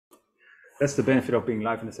That's the benefit of being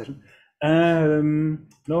live in the session.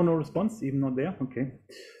 No response, even not there. Okay.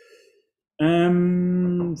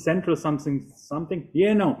 Central something.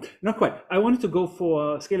 Yeah, no, not quite. I wanted to go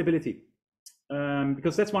for scalability.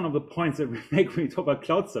 Because that's one of the points that we make when we talk about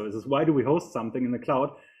cloud services. Why do we host something in the cloud?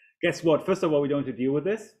 Guess what? First of all, we don't have to deal with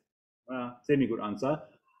this. Semi-good answer.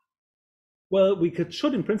 Well, we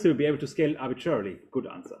should in principle be able to scale arbitrarily. Good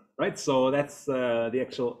answer, right? So that's the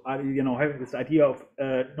actual, having this idea of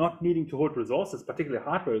not needing to hold resources, particularly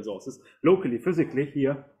hardware resources, locally, physically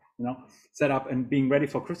here, set up and being ready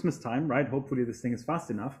for Christmas time, right? Hopefully this thing is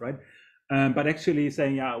fast enough, right? But actually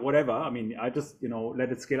saying, yeah, whatever. I mean, I just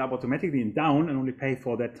let it scale up automatically and down, and only pay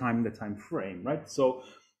for that time, the time frame, right? So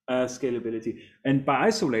scalability, and by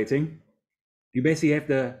isolating, you basically have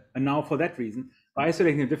and now for that reason, by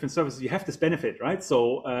isolating the different services, you have this benefit, right?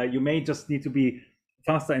 So you may just need to be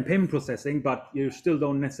faster in payment processing, but you still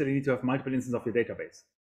don't necessarily need to have multiple instances of your database.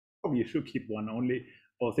 Probably you should keep one only,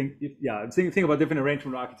 or think about different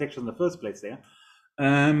arrangement architecture in the first place there.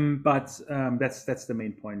 But that's the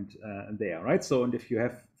main point there, right? So, and if you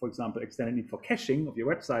have, for example, extended need for caching of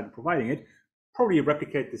your website and providing it, probably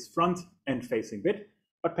replicate this front end facing bit,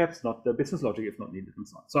 but perhaps not the business logic if not needed and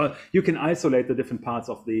so on. So you can isolate the different parts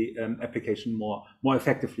of the application more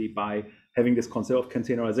effectively by having this concept of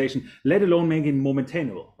containerization, let alone making it more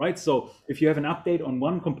maintainable, right? So if you have an update on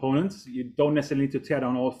one component, you don't necessarily need to tear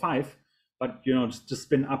down all 5, but just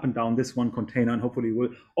spin up and down this one container and hopefully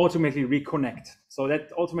will automatically reconnect. So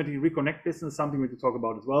that automatically reconnect business is something we could talk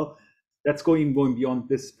about as well. That's going beyond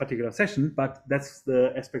this particular session, but that's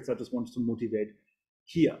the aspects I just wanted to motivate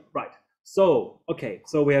here, right? So, okay,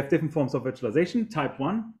 so we have different forms of virtualization. Type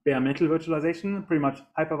 1, bare metal virtualization, pretty much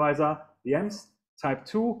hypervisor, VMs. Type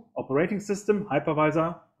 2, operating system,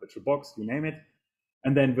 hypervisor, VirtualBox, you name it.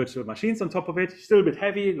 And then virtual machines on top of it. Still a bit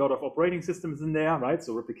heavy, a lot of operating systems in there, right?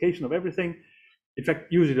 So replication of everything. In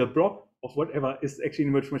fact, usually the block of whatever is actually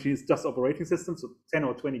in virtual machine is just operating system. So 10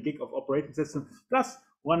 or 20 gig of operating system plus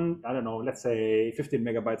one, I don't know, let's say 15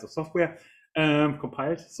 megabytes of software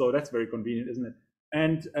compiled. So that's very convenient, isn't it?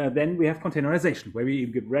 And then we have containerization, where we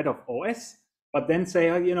get rid of OS, but then say,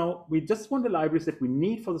 we just want the libraries that we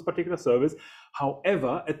need for this particular service.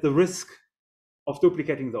 However, at the risk of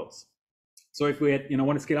duplicating those. So if we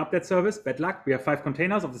want to scale up that service, bad luck, we have 5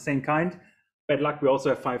 containers of the same kind. Bad luck, we also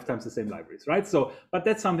have 5 times the same libraries, right? So, but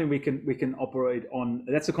that's something we can operate on.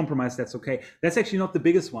 That's a compromise. That's okay. That's actually not the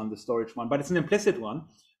biggest one, the storage one, but it's an implicit one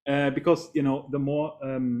because the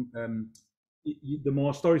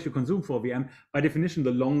more storage you consume for a VM, by definition,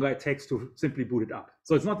 the longer it takes to simply boot it up.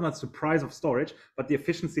 So it's not much the price of storage, but the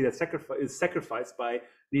efficiency that is sacrificed by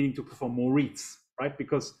needing to perform more reads, right?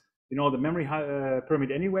 Because the memory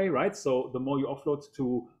pyramid anyway, right? So the more you offload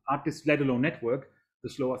to hard disk, let alone network, the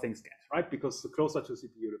slower things get, right? Because the closer to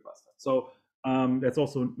CPU, the faster. So that's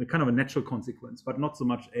also kind of a natural consequence, but not so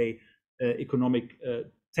much a economic,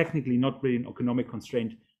 technically not really an economic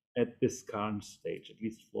constraint at this current stage, at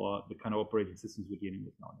least for the kind of operating systems we're dealing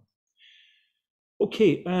with nowadays.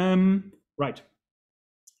 Okay, right.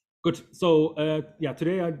 Good. So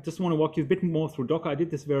today I just want to walk you a bit more through Docker. I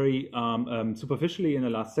did this very superficially in the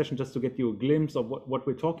last session just to get you a glimpse of what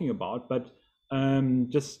we're talking about. But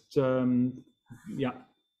to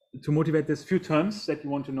motivate this, few terms that you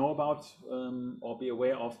want to know about or be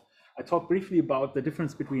aware of. I talked briefly about the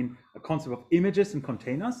difference between a concept of images and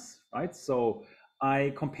containers, right? So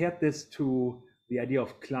I compared this to the idea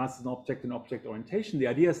of class and object orientation. The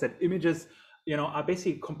idea is that images are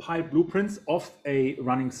basically compiled blueprints of a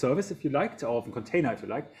running service, if you like, or of a container, if you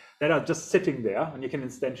like, that are just sitting there and you can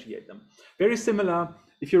instantiate them. Very similar,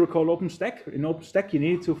 if you recall OpenStack. In OpenStack, you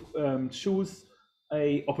need to choose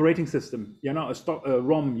a operating system, a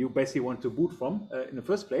ROM you basically want to boot from in the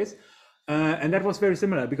first place. And that was very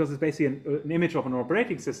similar because it's basically an image of an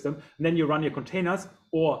operating system. And then you run your containers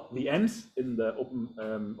or VMs in the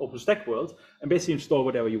OpenStack world and basically install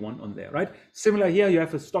whatever you want on there, right? Similar here, you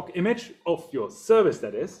have a stock image of your service,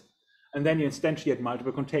 that is, and then you instantiate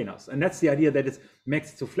multiple containers. And that's the idea that it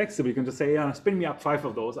makes it so flexible. You can just say, spin me up 5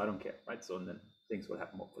 of those, I don't care, right? So and then things will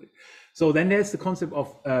happen hopefully. So then there's the concept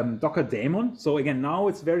of Docker daemon. So again, now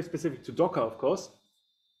it's very specific to Docker, of course,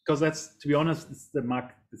 because that's, to be honest, it's the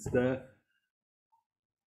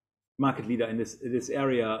market leader in this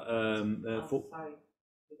area.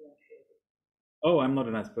 Oh, I'm not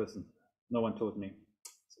a nice person. No one told me.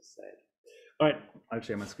 So sad. All right, I'll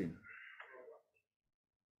share my screen.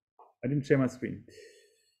 I didn't share my screen.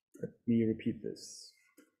 Let me repeat this.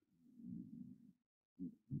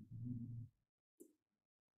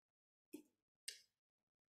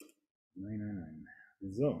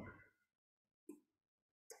 So,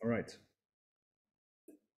 all right.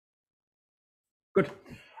 Good.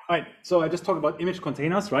 All right. So I just talked about image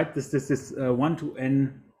containers, right? This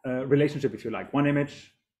one-to-n relationship, if you like, one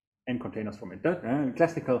image and containers from it.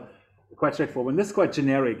 Classical, quite straightforward. And this is quite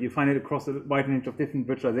generic. You find it across a wide range of different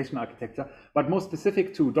virtualization architecture, but more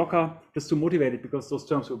specific to Docker, just to motivate it, because those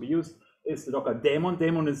terms will be used, is the Docker daemon.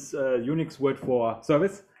 Daemon is a Unix word for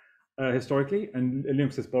service historically, and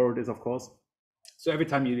Linux has borrowed this, of course. So every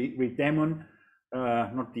time you read daemon,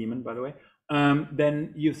 not daemon, by the way,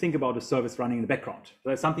 then you think about a service running in the background.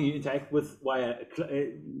 So it's something you interact with via,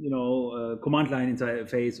 command line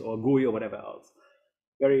interface or GUI or whatever else.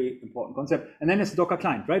 Very important concept. And then there's the Docker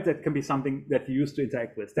client, right? That can be something that you use to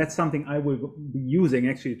interact with. That's something I will be using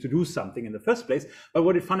actually to do something in the first place. But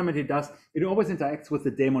what it fundamentally does, it always interacts with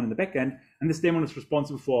the daemon in the backend, and this daemon is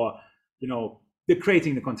responsible for,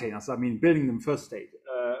 creating the containers. I mean, building them first state,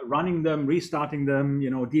 running them, restarting them,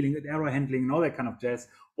 dealing with error handling and all that kind of jazz,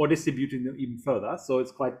 or distributing them even further. So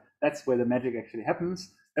that's where the magic actually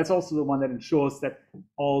happens. That's also the one that ensures that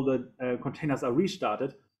all the containers are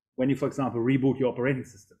restarted when you, for example, reboot your operating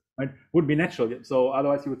system, right? Would be natural. So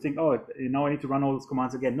otherwise you would think, oh, now I need to run all those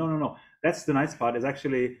commands again. No. That's the nice part. Is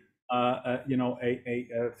actually, a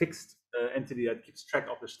fixed entity that keeps track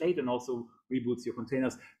of the state and also reboots your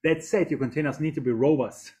containers. That said, your containers need to be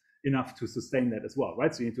robust enough to sustain that as well,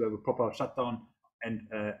 right? So you need to have a proper shutdown and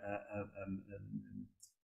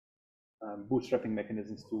bootstrapping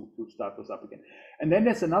mechanisms to start those up again. And then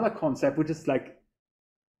there's another concept, which is like,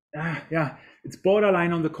 it's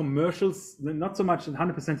borderline on the commercials, not so much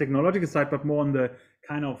 100% technological side, but more on the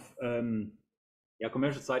kind of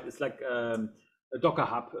commercial side. It's like a Docker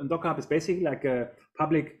Hub. And Docker Hub is basically like a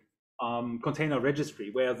public container registry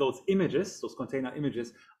where those container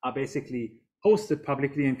images, are basically hosted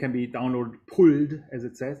publicly and can be downloaded, pulled, as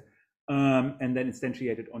it says, and then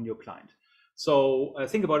instantiated on your client. So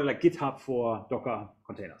think about it like GitHub for Docker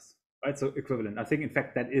containers. Right, so equivalent. I think, in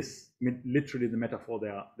fact, that is literally the metaphor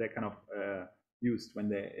they're kind of used when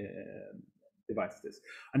they devise this.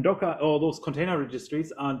 And Docker, or those container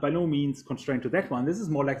registries, are by no means constrained to that one. This is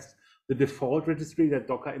more like the default registry that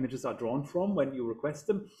Docker images are drawn from when you request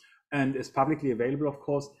them, and is publicly available, of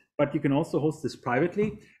course. But you can also host this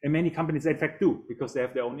privately, and many companies, in fact, do, because they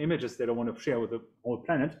have their own images they don't want to share with the whole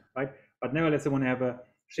planet, right? But nevertheless, they want to have a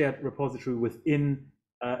shared repository within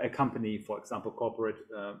a company, for example, corporate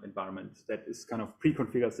environment that is kind of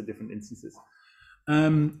pre-configured to different instances.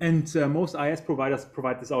 Most IaaS providers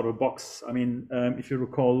provide this out of the box. I mean, if you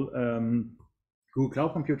recall Google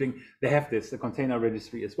Cloud Computing, they have the container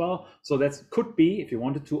registry as well. So that could be, if you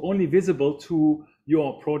wanted to, only visible to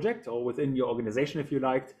your project or within your organization, if you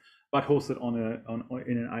liked, but hosted in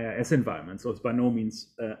an IaaS environment. So it's by no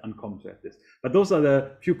means uncommon to have this. But those are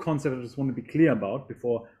the few concepts I just want to be clear about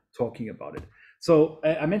before talking about it. So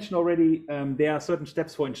I mentioned already there are certain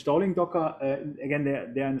steps for installing Docker. Again,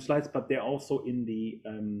 they're in the slides, but they're also in the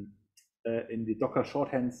Docker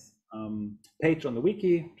shorthands page on the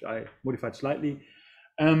wiki, which I modified slightly.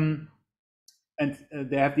 And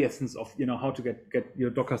they have the essence of how to get your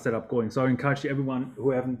Docker setup going. So I encourage everyone who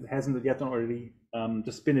hasn't yet done already,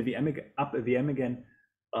 just spin a VM again,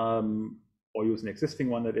 or use an existing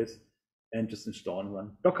one, that is, and just install and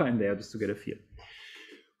run Docker in there just to get a feel.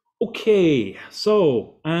 Okay,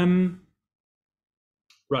 so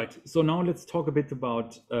right. So now let's talk a bit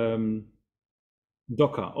about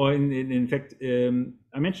Docker. Or in fact,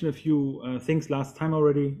 I mentioned a few things last time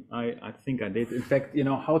already. I think I did. In fact,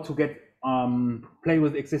 how to get play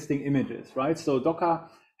with existing images, right? So Docker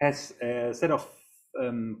has a set of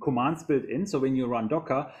commands built in. So when you run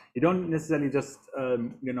Docker, you don't necessarily just or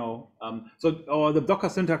the Docker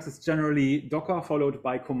syntax is generally Docker followed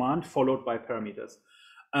by command followed by parameters.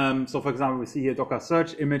 So for example, we see here Docker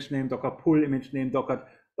search image name, Docker pull image name, Docker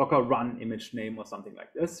run image name, or something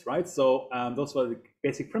like this, right? So those were the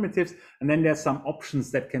basic primitives. And then there's some options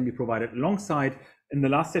that can be provided alongside. In the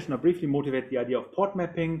last session, I briefly motivated the idea of port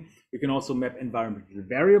mapping. You can also map environmental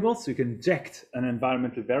variables. So you can inject an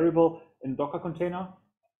environmental variable in Docker container.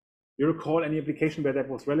 You recall any application where that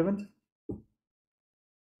was relevant?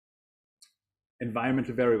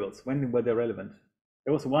 Environmental variables, when were they relevant?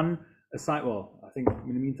 There was one well, I think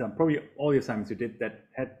in the meantime, probably all the assignments you did that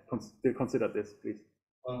they considered this, please.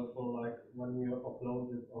 Or like when you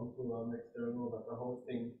upload it onto an external data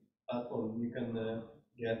hosting platform, you can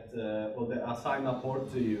get they assign a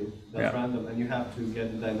port to you that's random, and you have to get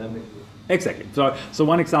it dynamically. Exactly. So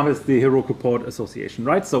one example is the Heroku port association,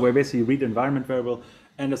 right? So we basically read environment variable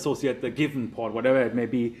and associate the given port, whatever it may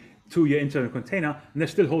be, to your internal container, and they're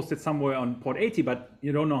still hosted somewhere on port 80, but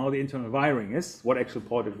you don't know how the internal wiring is, what actual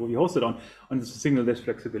port it will be hosted on, and it's a signal this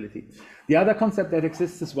flexibility. The other concept that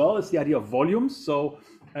exists as well is the idea of volumes. So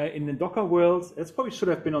in the Docker world, it probably should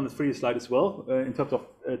have been on the previous slide as well, in terms of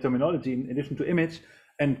terminology, in addition to image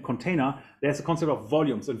and container, there's a concept of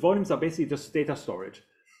volumes, and volumes are basically just data storage.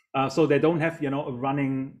 So they don't have, they're not a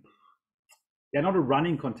running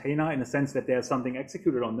container in the sense that there's something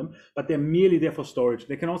executed on them, but they're merely there for storage.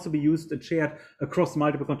 They can also be used and shared across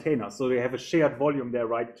multiple containers. So they have a shared volume there,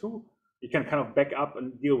 right, too. You can kind of back up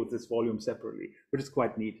and deal with this volume separately, which is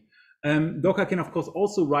quite neat. Docker can, of course,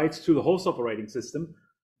 also write to the host operating system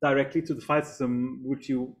directly to the file system, which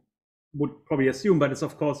you would probably assume, but it's,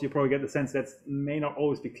 of course, you probably get the sense that may not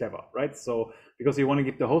always be clever, right? So because you want to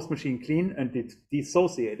keep the host machine clean and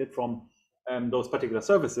dissociate it from those particular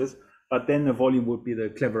services, but then the volume would be the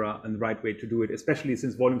cleverer and right way to do it, especially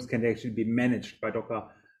since volumes can actually be managed by Docker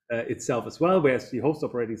itself as well, whereas the host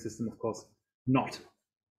operating system, of course, not.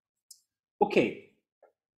 Okay,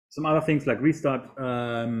 some other things like restart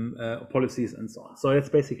policies and so on. So that's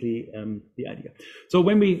basically the idea. So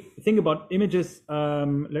when we think about images,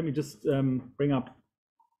 let me just bring up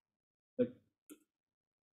the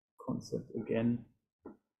concept again.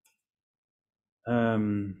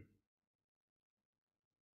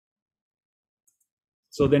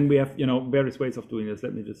 So then we have, various ways of doing this.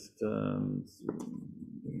 Let me just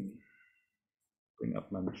bring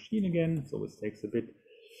up my machine again. So this takes a bit.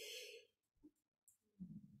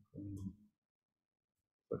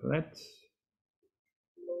 For that.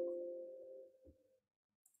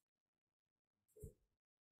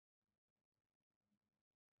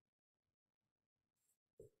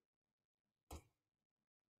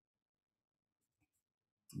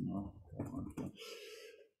 No,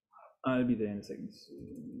 I'll be there in a second.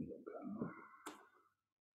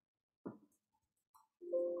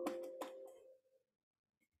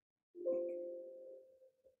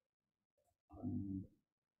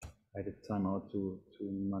 I did time out too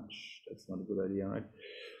much. That's not a good idea, right?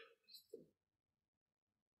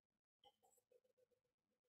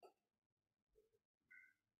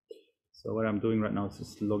 So what I'm doing right now is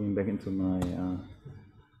just logging back into my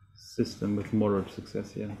system with moderate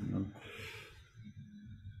success here.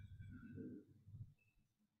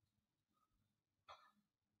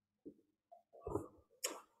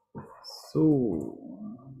 So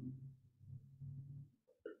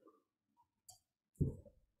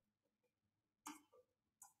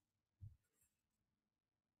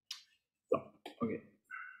okay.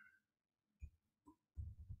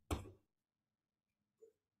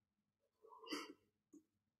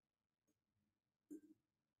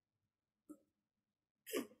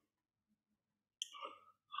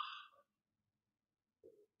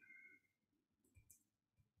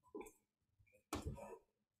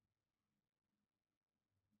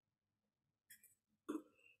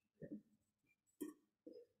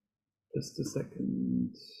 Just a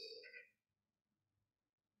second.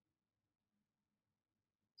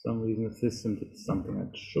 For some reason the system did something I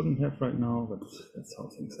shouldn't have right now, but that's how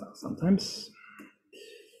things are sometimes.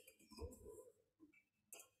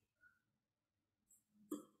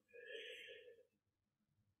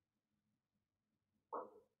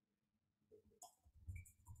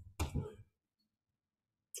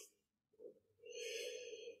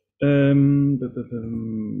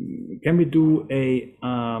 Can we do a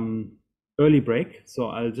early break? So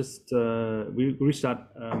I'll just we restart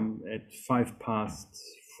at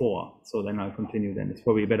 4:05. So then I'll continue. Then it's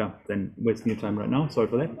probably better than wasting your time right now. Sorry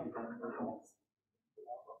for that.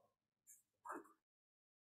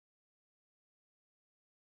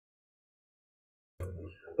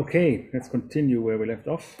 Okay, let's continue where we left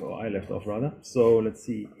off, or I left off rather. So let's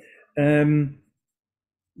see.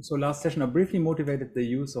 So last session I briefly motivated the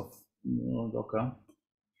use of Docker.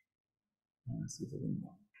 Let's see if I can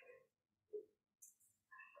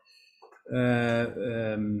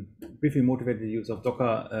briefly motivated the use of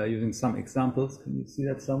Docker using some examples. Can you see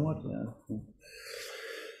that somewhat? Yeah.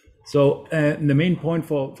 So the main point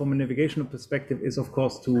from a navigational perspective is, of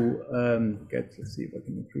course, to let's see if I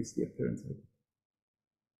can increase the appearance of it.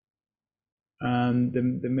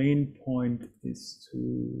 The main point is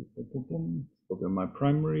to program my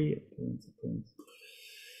primary appearance.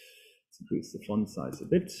 Let's increase the font size a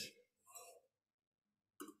bit.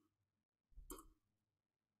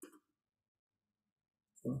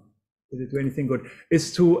 Did it do anything good?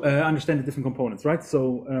 Is to understand the different components, right?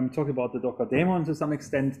 So talk about the Docker daemon to some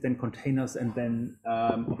extent, then containers, and then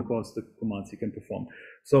of course the commands you can perform.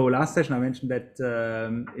 So last session I mentioned that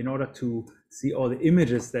in order to see all the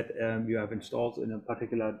images that you have installed in a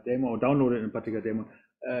particular demo or downloaded in a particular demo,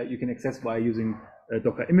 you can access by using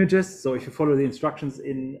Docker images. So if you follow the instructions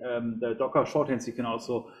in the Docker shorthands, you can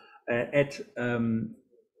also add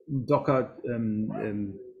Docker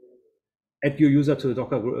add your user to the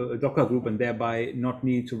Docker group and thereby not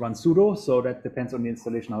need to run sudo. So that depends on the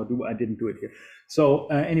installation. I didn't do it here. So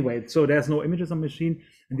anyway, so there's no images on machine.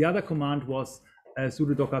 And the other command was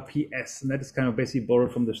sudo docker ps, and that is kind of basically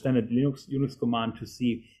borrowed from the standard Unix command to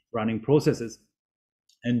see running processes.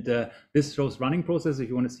 And this shows running processes. If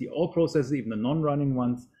you want to see all processes, even the non-running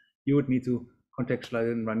ones, you would need to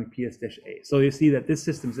contextualize and running ps-a. So you see that this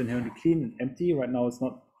system is inherently clean and empty. Right now, it's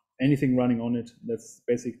not anything running on it. That's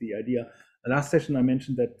basically the idea. Last session, I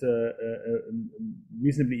mentioned that a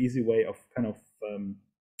reasonably easy way of kind of,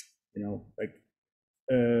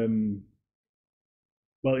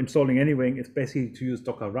 well, installing anything is basically to use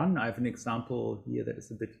Docker run. I have an example here that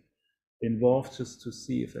is a bit involved just to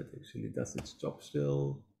see if it actually does its job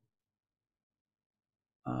still.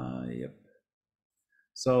 Yep.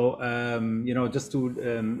 So, just to,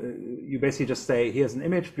 you basically just say, here's an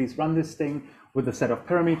image, please run this thing with a set of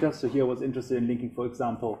parameters. So here I was interested in linking, for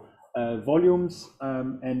example, volumes,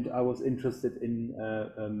 and I was interested in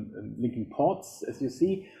linking ports, as you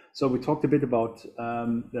see. So we talked a bit about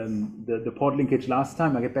the port linkage last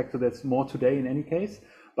time. I get back to this more today in any case.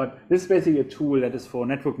 But this is basically a tool that is for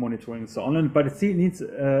network monitoring and so on. But it needs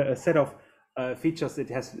a set of features it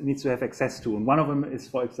needs to have access to. And one of them is,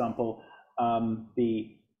 for example,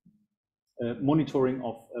 the monitoring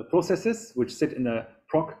of processes which sit in a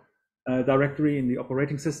PROG directory in the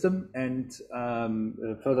operating system, and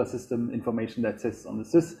further system information that sits on the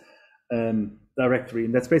sys directory,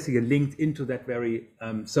 and that's basically linked into that very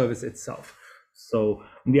service itself. So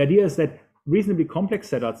the idea is that reasonably complex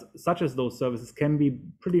setups, such as those services, can be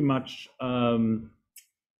pretty much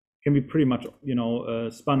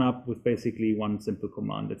spun up with basically one simple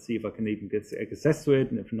command. Let's see if I can even get access to it,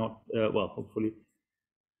 and if not, well, hopefully,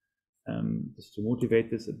 just to motivate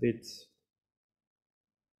this a bit.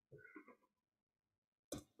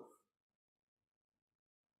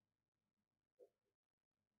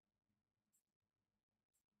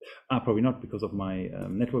 Probably not, because of my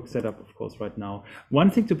network setup, of course, right now. One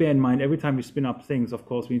thing to bear in mind, every time we spin up things, of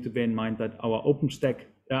course, we need to bear in mind that our OpenStack,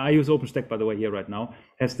 I use OpenStack, by the way, here right now,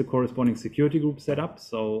 has the corresponding security group set up.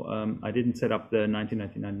 So I didn't set up the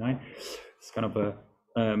 19999. It's kind of a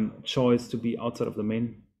choice to be outside of the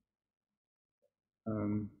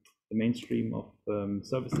mainstream of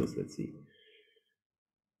services. Let's see.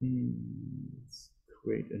 Let's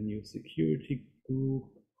create a new security group.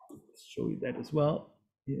 Let's show you that as well.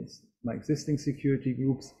 Yes, my existing security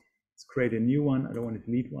groups. Let's create a new one. I don't want to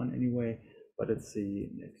delete one anyway, but let's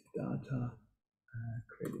see, net data,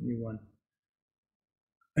 create a new one.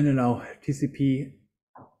 And allow TCP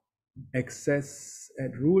access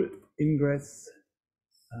at rule ingress,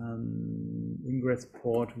 ingress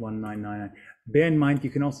port 1999. Bear in mind,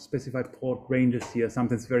 you can also specify port ranges here.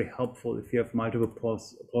 Sometimes very helpful if you have multiple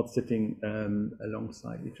ports sitting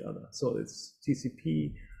alongside each other. So it's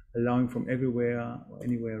TCP, allowing from everywhere or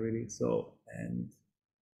anywhere really. So, and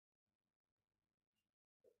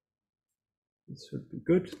this should be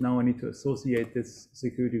good. Now I need to associate this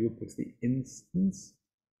security group with the instance,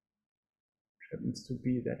 which happens to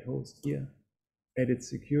be that host here. Edit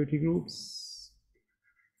security groups.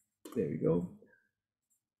 There we go.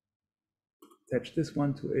 Attach this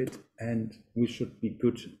one to it, and we should be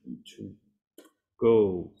good to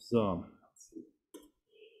go. So let's see.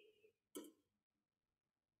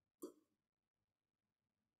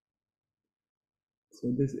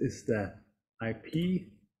 So this is the IP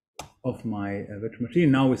of my virtual machine.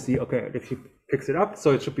 Now we see, okay, if she picks it up,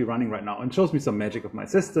 so it should be running right now, and shows me some magic of my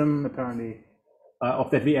system, apparently, of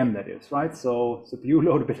that VM, that is, right? So CPU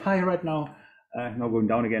load a bit higher right now, now going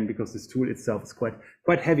down again because this tool itself is quite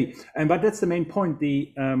heavy. But that's the main point.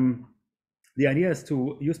 The idea is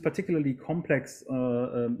to use particularly complex,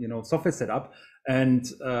 software setup, and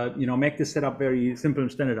make this setup very simple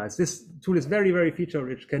and standardized. This tool is very, very feature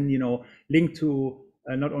rich. Can link to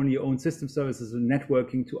not only your own system services and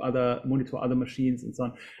networking to monitor other machines and so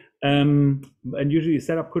on. And usually the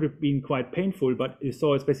setup could have been quite painful, but you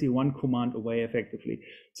saw it's basically one command away effectively.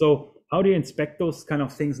 So how do you inspect those kind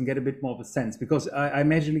of things and get a bit more of a sense? Because I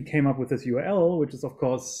immediately came up with this URL, which is of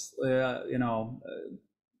course,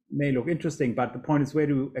 may look interesting, but the point is, where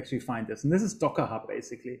do you actually find this? And this is Docker Hub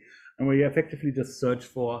basically, and where you effectively just search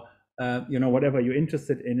for whatever you're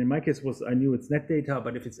interested in. In my case I knew it's NetData,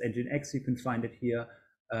 but if it's Nginx, you can find it here,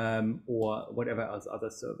 or whatever else other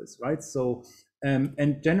service, right? So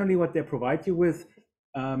and generally what they provide you with,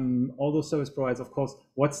 all those service providers, of course,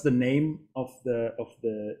 what's the name of the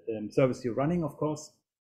service you're running, of course,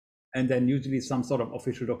 and then usually some sort of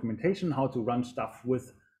official documentation, how to run stuff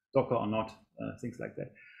with Docker or not, things like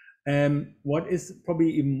that. What is probably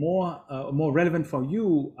even more relevant for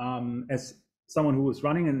you as someone who is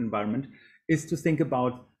running an environment is to think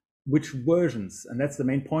about which versions, and that's the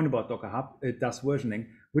main point about Docker Hub, it does versioning,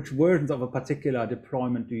 which versions of a particular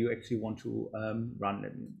deployment do you actually want to run.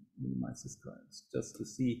 Let me minimize this just to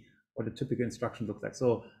see what a typical instruction looks like.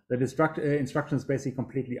 So the instruction is basically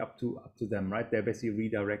completely up to them, right? They basically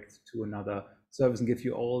redirect to another service and give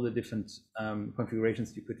you all the different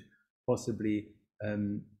configurations you could possibly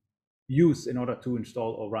use in order to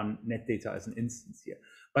install or run netdata as an instance here.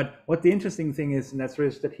 But what the interesting thing is, and that's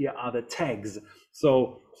registered here, are the tags.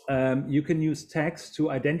 So you can use tags to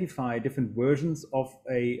identify different versions of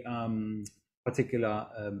a particular,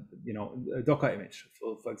 Docker image.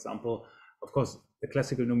 For example, of course, the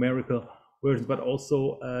classical numerical versions, but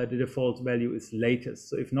also the default value is latest.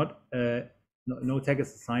 So if not, no tag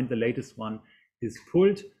is assigned, the latest one is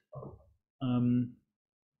pulled.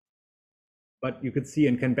 But you could see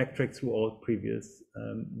and can backtrack through all previous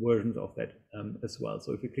versions of that as well.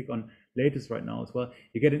 So if you click on latest right now as well,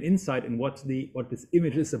 you get an insight in what this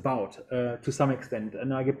image is about to some extent.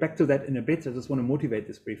 And I'll get back to that in a bit. I just want to motivate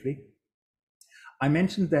this briefly. I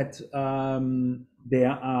mentioned that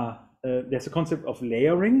there's a concept of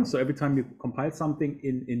layering. So every time you compile something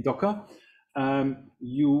in Docker,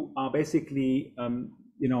 you are basically,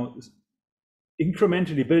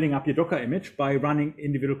 incrementally building up your Docker image by running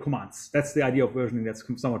individual commands. That's the idea of versioning that's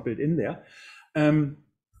somewhat built in there.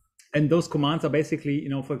 And those commands are basically,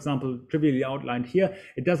 for example, trivially outlined here.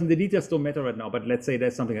 The details don't matter right now, but let's say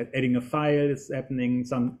there's something like adding a file is happening,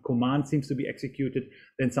 some command seems to be executed,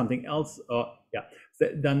 then something else,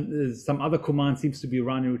 then some other command seems to be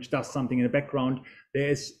running, which does something in the background. There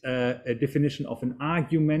is a definition of an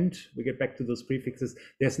argument. We get back to those prefixes.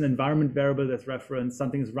 There's an environment variable that's referenced,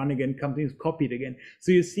 something is run again, something is copied again.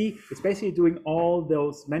 So you see, it's basically doing all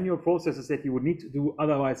those manual processes that you would need to do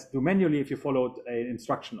otherwise do manually if you followed an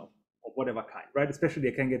instruction of whatever kind, right? Especially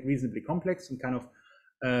they can get reasonably complex and kind of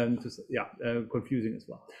confusing as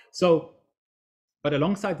well. So, but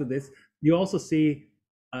alongside of this, you also see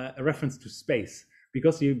a reference to space,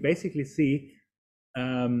 because you basically see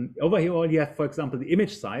over here, all you have, for example, the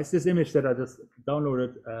image size. This image that I just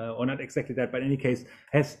downloaded, or not exactly that, but in any case,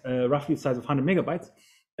 has roughly the size of 100 megabytes.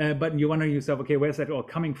 But you wonder yourself, okay, where's that all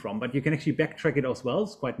coming from? But you can actually backtrack it as well.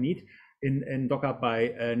 It's quite neat in Docker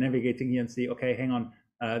by navigating here and see, okay, hang on,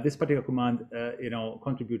 this particular command,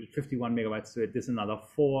 contributed 51 megabytes to it. This another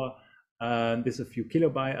 4. This a few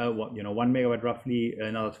kilobytes, 1 megabyte roughly,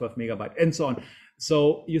 another 12 megabyte, and so on.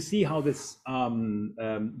 So you see how this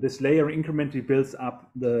this layer incrementally builds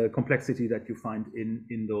up the complexity that you find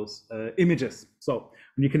in those images. So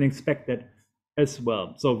you can expect that as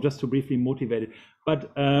well. So just to briefly motivate it,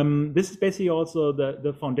 but this is basically also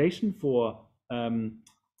the foundation for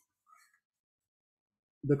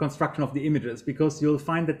the construction of the images, because you'll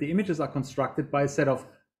find that the images are constructed by a set of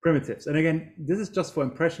primitives. And again, this is just for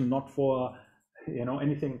impression, not for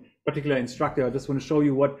anything particular instructive. I just want to show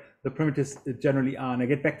you what the primitives generally are, and I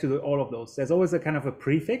get back to all of those. There's always a kind of a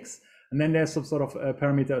prefix, and then there's some sort of a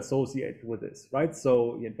parameter associated with this, right?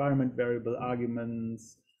 So the environment variable,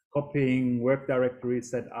 arguments, copying, work directory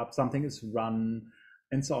set up, something is run,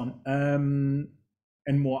 and so on,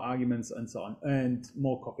 and more arguments, and so on, and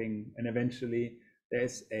more copying, and eventually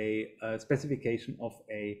there's a specification of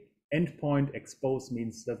a endpoint. Expose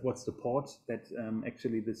means that what's the port that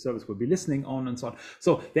actually the service will be listening on, and so on.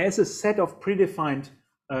 So there's a set of predefined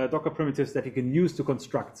Docker primitives that you can use to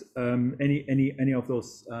construct any of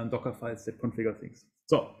those Docker files that configure things.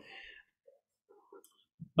 So,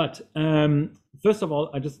 but first of all,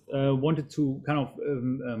 I just wanted to kind of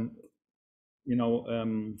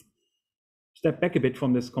step back a bit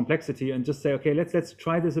from this complexity and just say, okay, let's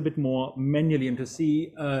try this a bit more manually and to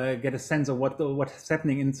see, get a sense of what's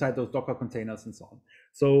happening inside those Docker containers and so on.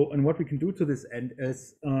 So, and what we can do to this end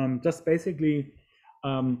is just basically,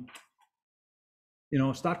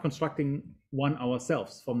 start constructing one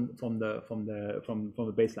ourselves from the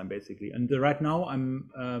baseline basically. And right now I'm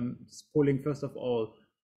just pulling first of all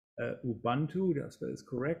Ubuntu. That is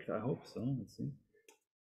correct. I hope so. Let's see.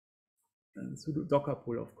 And sudo docker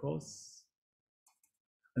pull, of course.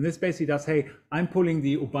 And this basically does, hey, I'm pulling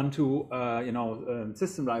the Ubuntu,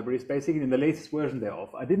 system libraries basically in the latest version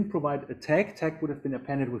thereof. I didn't provide a tag. Tag would have been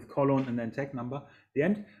appended with colon and then tag number. At the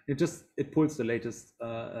end, it pulls the latest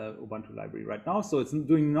Ubuntu library right now. So it's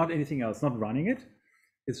doing not anything else, not running it.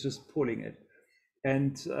 It's just pulling it.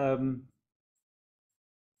 And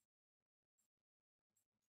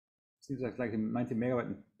seems like 90 megabyte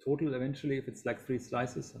in total eventually, if it's like 3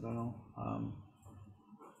 slices, I don't know.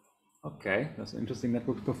 Okay, that's an interesting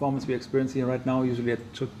network performance we experience here right now. Usually it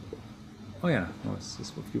should, oh yeah, no, it's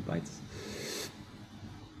just for a few bytes.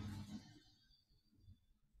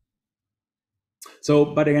 So,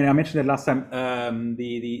 but again, I mentioned that last time.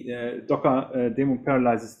 The Docker demo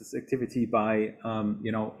parallelizes this activity by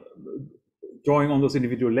drawing on those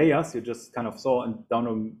individual layers you just kind of saw and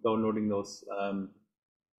downloading those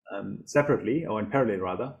separately, or in parallel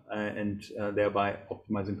rather, and thereby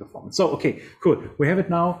optimizing performance. So, okay, cool. We have it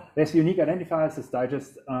now. There's unique identifiers, this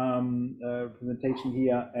digest presentation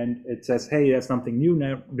here, and it says, hey, there's something new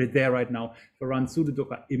there right now. If I run sudo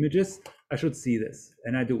docker images, I should see this,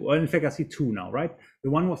 and I do. Well, in fact, I see two now, right? The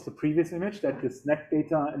one was the previous image, that this net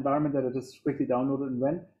data environment that I just quickly downloaded and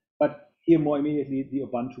ran, but here more immediately the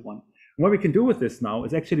Ubuntu one. And what we can do with this now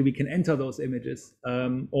is actually we can enter those images,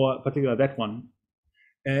 or particularly that one,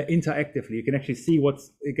 interactively. You can actually see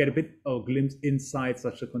get a bit of a glimpse inside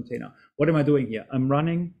such a container. What am I doing here? I'm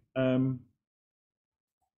running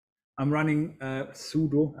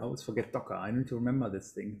sudo. I always forget Docker. I need to remember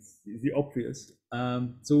this thing. It's the obvious.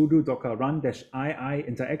 Sudo docker run -ii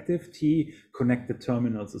interactive t connected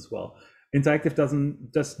terminals as well. Interactive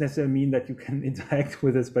doesn't just necessarily mean that you can interact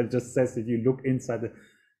with this, but it just says that you look inside the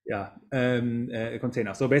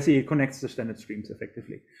container. So basically it connects the standard streams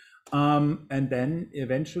effectively. And then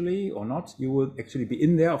eventually, or not, you will actually be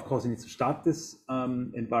in there. Of course, you need to start this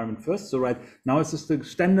environment first. So right now it's just the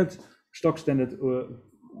stock standard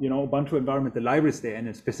Ubuntu environment, the libraries there in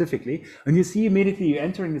it specifically. And you see immediately you're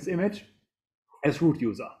entering this image as root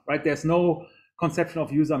user, right? There's no conception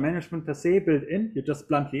of user management per se built in. You're just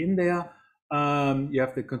bluntly in there. You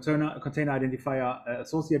have the container identifier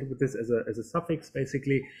associated with this as a suffix,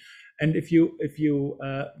 basically. And if you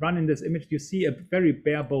run in this image, you see a very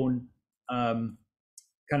bare bone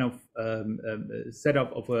kind of setup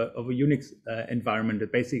of a Unix environment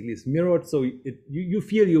that basically is mirrored. So you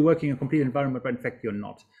feel you're working in a complete environment, but in fact you're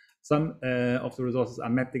not. Some of the resources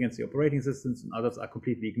are mapped against the operating systems, and others are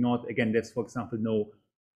completely ignored. Again, there's, for example, no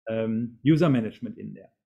user management in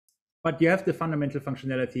there. But you have the fundamental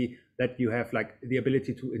functionality that you have, like the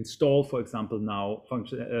ability to install, for example, now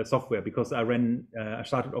software, because I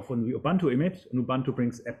started off on the Ubuntu image, and Ubuntu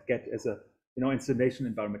brings apt-get as a installation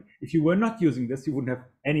environment. If you were not using this, you wouldn't have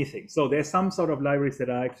anything. So there's some sort of libraries that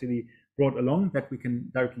are actually brought along that we can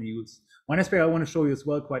directly use. One aspect I want to show you as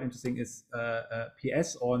well, quite interesting, is PS,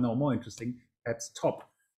 or no, more interesting, perhaps top.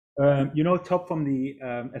 Top from the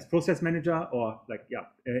as process manager, or like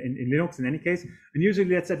in Linux in any case, and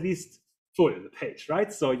usually that's at least full the page,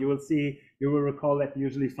 right? So you will recall that you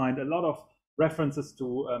usually find a lot of references to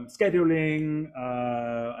scheduling,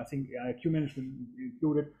 I think queue management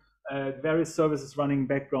included, various services running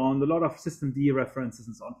background, a lot of systemd references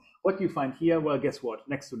and so on. What do you find here? Well, guess what?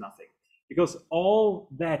 Next to nothing, because all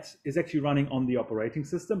that is actually running on the operating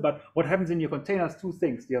system. But what happens in your containers? Two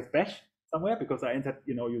things. You have bash somewhere, because I entered,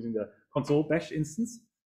 using the console bash instance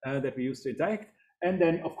that we use to interact. And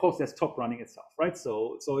then, of course, there's top running itself, right?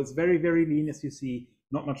 So it's very, very lean, as you see,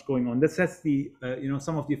 not much going on. This has the,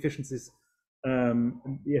 some of the efficiencies,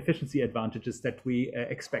 the efficiency advantages that we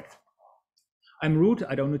expect. I'm root.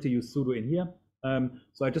 I don't need to use sudo in here.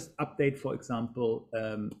 So I just update, for example,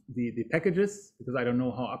 the packages, because I don't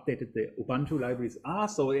know how updated the Ubuntu libraries are.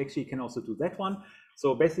 So actually, you can also do that one.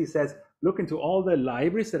 So basically, it says, look into all the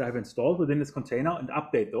libraries that I've installed within this container and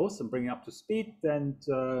update those and bring it up to speed. And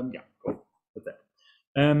go with that.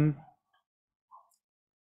 I'm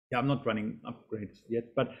not running upgrades yet,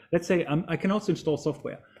 but let's say I can also install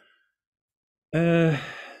software.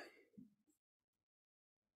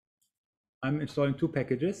 I'm installing two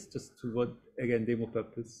packages just to again demo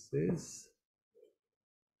purposes,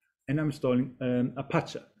 and I'm installing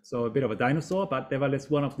Apache, so a bit of a dinosaur, but nevertheless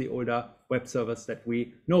one of the older web servers that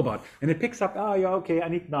we know about. And it picks up, okay, I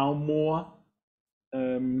need now more.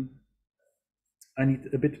 I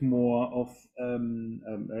need a bit more of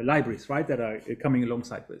libraries, right, that are coming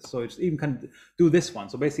alongside with. So it even can do this one.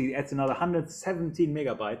 So basically, it adds another 117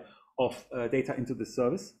 megabyte of data into the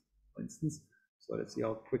service, for instance. So let's see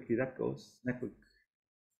how quickly that goes. Network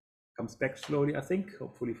comes back slowly, I think,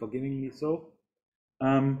 hopefully forgivingly so.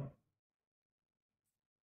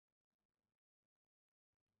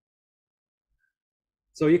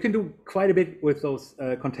 So you can do quite a bit with those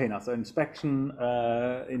containers. So inspection,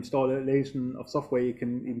 installation of software, you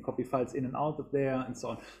can even copy files in and out of there and so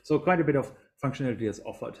on. So quite a bit of functionality is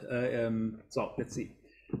offered. So let's see.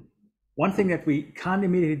 One thing that we can't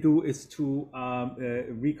immediately do is to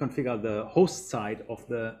reconfigure the host side of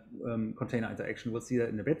the container interaction. We'll see that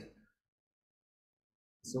in a bit.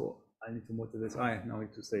 So I need to move to this. I now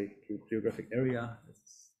need to say geographic area.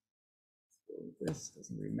 This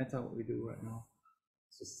doesn't really matter what we do right now.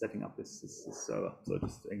 Just setting up this server. So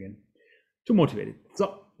just again, to motivate it. So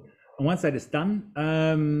once that is done,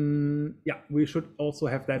 we should also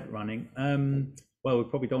have that running. well, we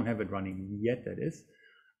probably don't have it running yet, that is.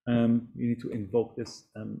 You need to invoke this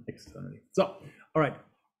externally. So, all right,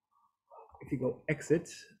 if you go exit,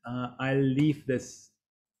 I'll leave this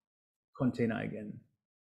container again.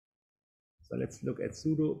 So let's look at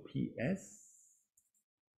sudo ps,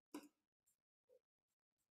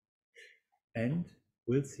 and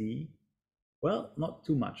we'll see, well, not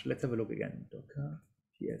too much. Let's have a look again. Docker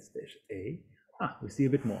ps-a. We see a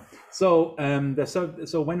bit more. So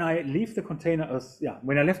so when I leave the container,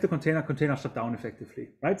 when I left the container shut down effectively,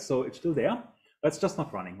 right? So it's still there, but it's just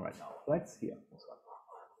not running right now. Right here.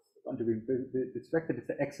 Want to be distracted if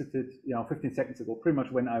they exited, 15 seconds ago, pretty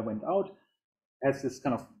much when I went out, as this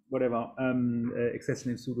kind of whatever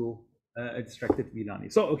accession in sudo distracted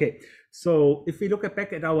VLAN. So okay, so if we look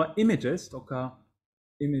back at our images, Docker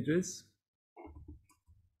images,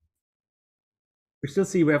 we still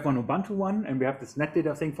see we have one Ubuntu one, and we have this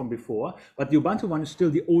netdata thing from before, but the Ubuntu one is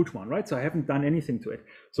still the old one, right? So I haven't done anything to it.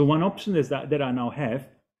 So one option is that I now have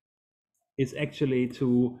is actually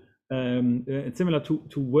to it's similar to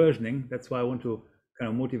versioning. That's why I want to kind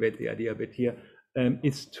of motivate the idea a bit here.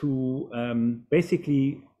 Is to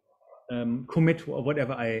basically commit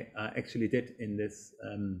whatever I actually did in this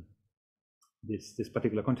this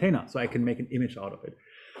particular container, so I can make an image out of it.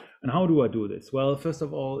 And how do I do this? Well, first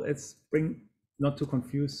of all, let's bring, not to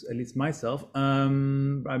confuse at least myself, I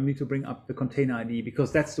need to bring up the container ID,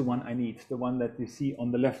 because that's the one I need, the one that you see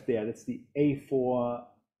on the left there. That's the A4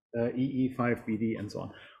 EE5BD and so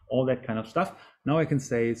on, all that kind of stuff. Now I can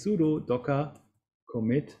say sudo docker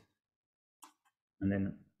commit, and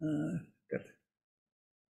then that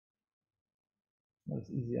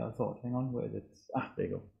was easier I thought. Hang on, where is it? There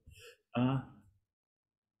you go.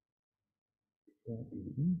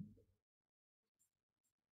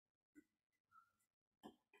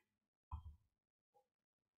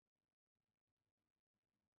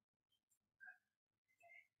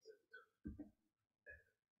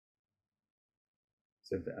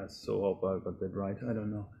 So hope I got that right. I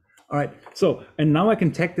don't know. All right. So, and now I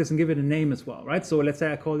can tag this and give it a name as well, right? So let's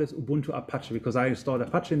say I call this Ubuntu Apache, because I installed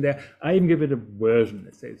Apache in there. I even give it a version,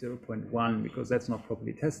 let's say 0.1, because that's not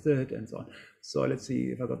properly tested and so on. So let's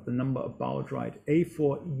see if I got the number about right.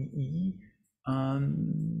 A4EE.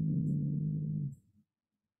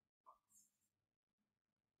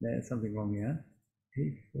 There's something wrong here.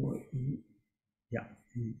 A4E. Yeah.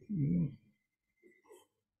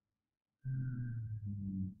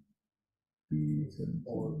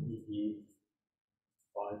 Or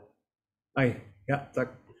EE5. Yeah,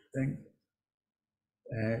 thanks.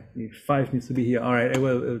 5 needs to be here. All right, it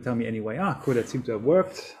will tell me anyway. Cool, that seems to have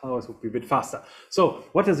worked. Otherwise, it would be a bit faster. So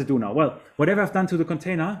what does it do now? Well, whatever I've done to the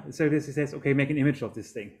container, so this it says, okay, make an image of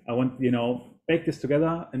this thing. I want, bake this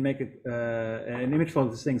together and make it an image for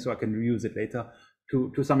this thing so I can reuse it later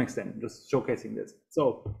to some extent, just showcasing this.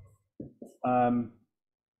 So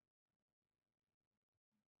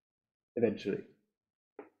eventually.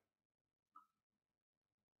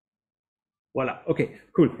 Voila. Okay,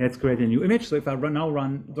 cool. Let's create a new image. So if I now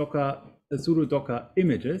run docker sudo docker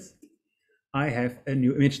images, I have a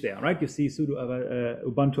new image there, right? You see sudo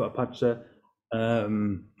Ubuntu Apache,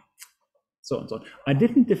 so on and so on. I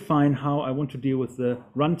didn't define how I want to deal with the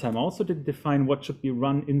runtime. I also didn't define what should be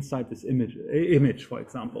run inside this image, for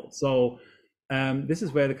example. So this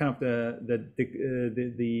is where the kind of the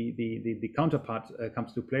counterpart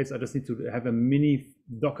comes to place. I just need to have a mini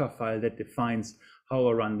Dockerfile that defines how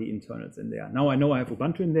I run the internals in there. Now I know I have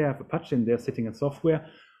Ubuntu in there, I have Apache in there sitting in software,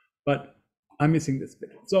 but I'm missing this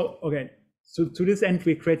bit. So okay, so to this end,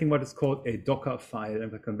 we're creating what is called a Dockerfile,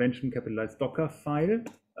 and the convention capitalized Dockerfile,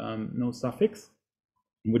 no suffix.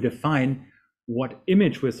 We define what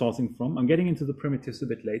image we're sourcing from. I'm getting into the primitives a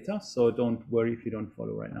bit later, so don't worry if you don't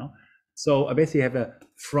follow right now. So I basically have a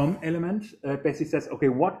from element. Basically says, okay,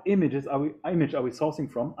 what image are we sourcing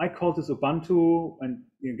from? I called this Ubuntu and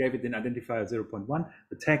gave it an identifier 0.1,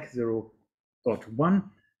 the tag 0.1,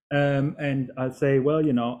 and I'll say, well,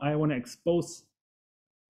 I want to expose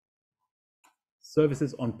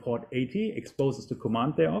services on port 80. Expose is the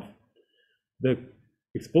command thereof. The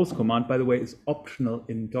expose command, by the way, is optional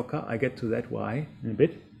in Docker. I get to that why in a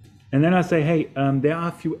bit. And then I say, hey, there are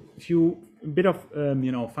a few bit of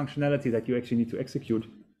functionality that you actually need to execute,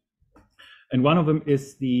 and one of them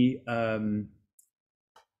is the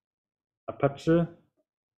Apache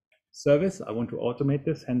service. I want to automate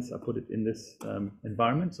this, hence I put it in this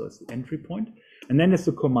environment, so it's the entry point. And then there's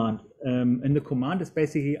the command, and the command is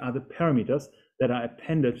basically are the parameters that are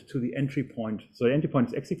appended to the entry point. So the entry point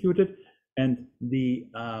is executed, and the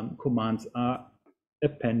commands are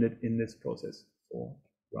appended in this process for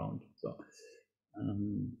round. So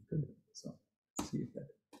good. So let's see if that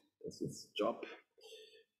does its job.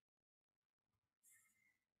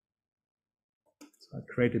 So I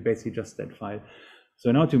created basically just that file.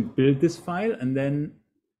 So now to build this file, and then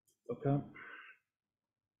Docker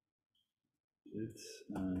build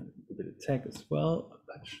a bit of tag as well,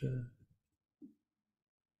 Apache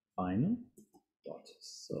final dot.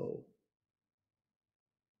 So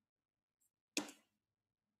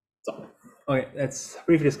okay, let's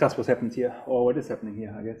briefly discuss what's happened here, or what is happening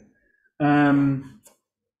here, I guess.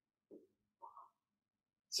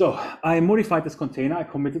 So I modified this container. I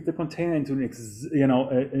committed the container into an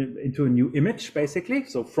into a new image, basically.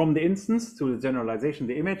 So from the instance to the generalization,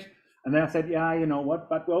 the image, and then I said, yeah, you know what?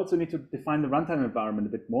 But we also need to define the runtime environment a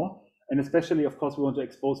bit more, and especially, of course, we want to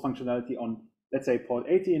expose functionality on, let's say, port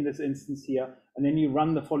 80 in this instance here, and then you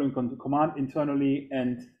run the following command internally,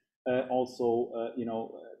 and also,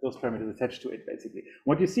 those parameters attached to it, basically.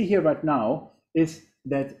 What you see here right now is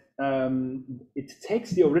that it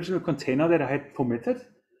takes the original container that I had committed,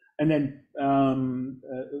 and then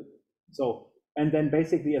and then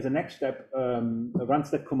basically as a next step runs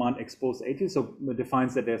that command expose 80, so it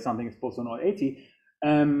defines that there's something exposed on all 80,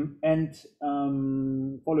 and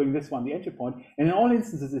following this one, the entry point, and in all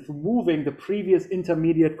instances it's removing the previous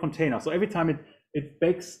intermediate container. So every time it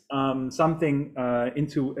bakes something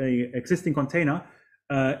into a existing container,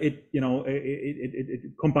 it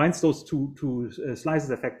combines those two slices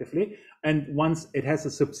effectively, and once it has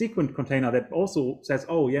a subsequent container that also says,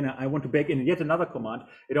 oh yeah, I want to bake in yet another command,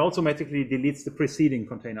 it automatically deletes the preceding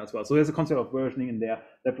container as well. So there's a concept of versioning in there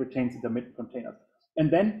that retains intermediate containers,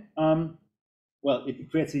 and then well,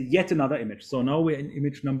 it creates yet another image. So now we're in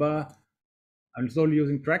image number, I'm slowly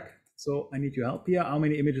losing track, so I need your help here. How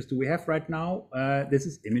many images do we have right now? This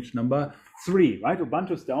is image number 3, right?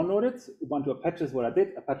 Ubuntu is downloaded. Ubuntu Apache is what I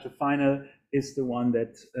did. Apache Final is the one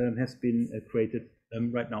that has been created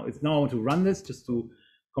right now. It's now I want to run this just to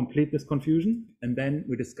complete this confusion, and then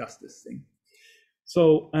we discuss this thing.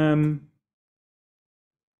 So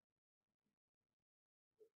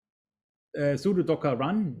sudo docker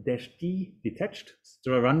run -d detached.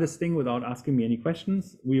 So I run this thing without asking me any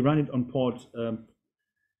questions. We run it on port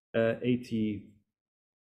 80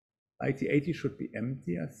 should be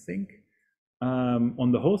empty, I think,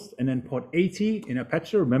 on the host, and then port 80 in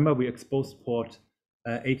Apache. Remember, we exposed port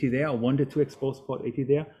 80 there. I wanted to expose port 80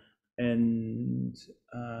 there, and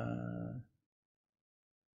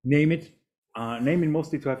name it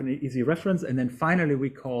mostly to have an easy reference, and then finally we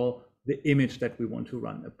call the image that we want to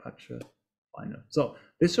run, Apache final. So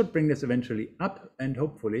this should bring this eventually up, and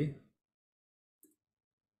hopefully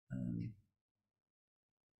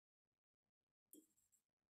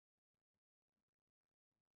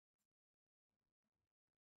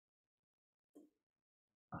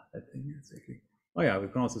that thing exactly. Oh yeah, we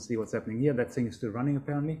can also see what's happening here. That thing is still running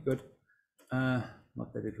apparently. Good.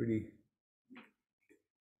 Not that it really.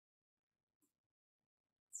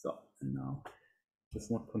 So and now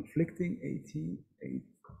it's not conflicting. 88.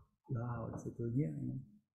 What's it doing here?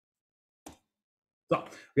 So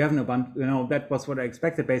we have an Ubuntu. That was what I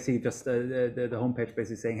expected. Basically, just the homepage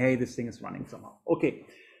basically saying, "Hey, this thing is running somehow." Okay.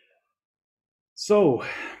 So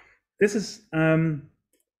this is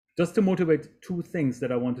just to motivate two things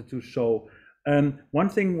that I wanted to show. One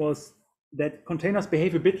thing was that containers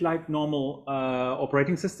behave a bit like normal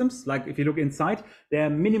operating systems. Like if you look inside, they're a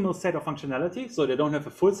minimal set of functionality. So they don't have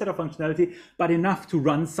a full set of functionality, but enough to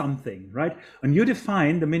run something, right? And you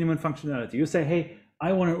define the minimum functionality. You say, hey,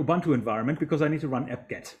 I want an Ubuntu environment because I need to run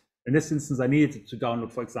apt-get. In this instance, I needed to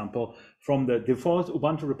download, for example, from the default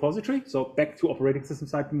Ubuntu repository. So back to operating system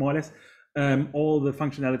side, more or less. All the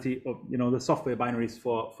functionality of the software binaries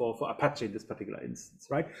for Apache in this particular instance,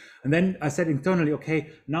 right? And then I said internally, okay,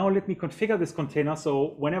 now let me configure this container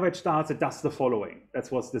so whenever it starts, it does the following. That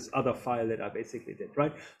was this other file that I basically did,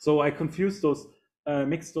 right? So I confused those,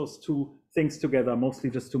 mixed those two things together, mostly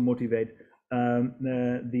just to motivate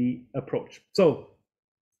the approach. So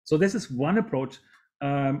this is one approach.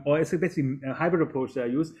 Or it's basically a hybrid approach that I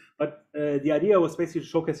use, but the idea was basically to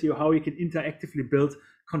showcase you how you can interactively build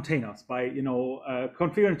containers by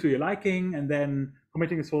configuring to your liking and then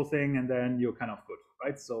committing this whole thing, and then you're kind of good,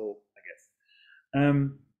 right? So I guess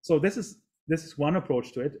so this is one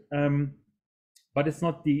approach to it, but it's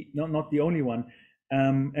not the only one,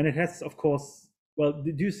 and it has, of course, well,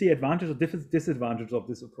 do you see advantages or disadvantages of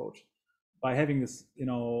this approach by having this,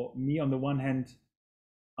 me on the one hand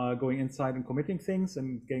going inside and committing things and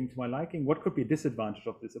getting to my liking? What could be a disadvantage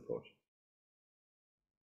of this approach?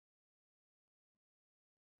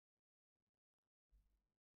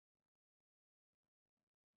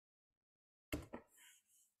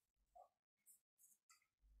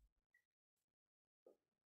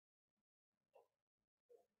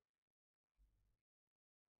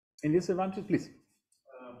 Any disadvantage, please?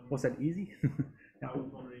 Was that easy? I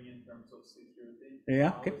was wondering in terms of security,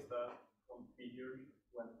 yeah, how okay. is that configured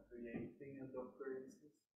when creating a Docker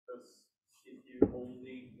instance? Because if you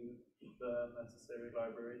only do the necessary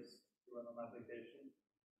libraries to run an application,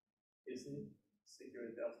 isn't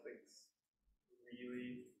security aspects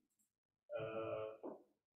really,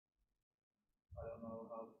 I don't know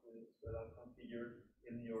how to say that, configured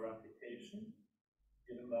in your application,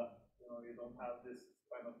 given that you don't have this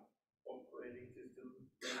kind of operating system.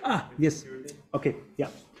 Yes. Security? Okay. Yeah.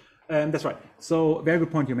 That's right. So very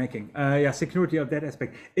good point you're making. Yeah, security of that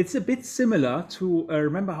aspect. It's a bit similar to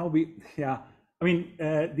remember how we. Yeah. I mean,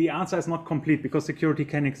 the answer is not complete because security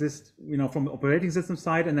can exist, from the operating system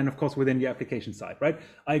side and then of course within the application side, right?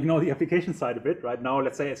 I ignore the application side a bit right now.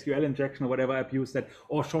 Let's say SQL injection or whatever I've used that,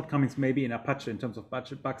 or shortcomings maybe in Apache in terms of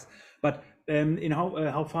budget bugs. But in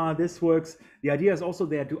how far this works, the idea is also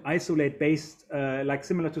there to isolate based, like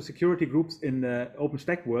similar to security groups in the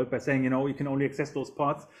OpenStack world by saying, you can only access those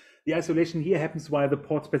parts. The isolation here happens via the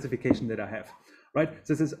port specification that I have. Right,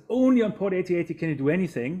 so it says only on port 8080 can you do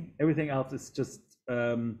anything. Everything else is just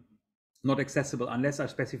not accessible unless I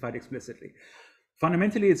specified explicitly.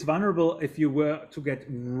 Fundamentally, it's vulnerable if you were to get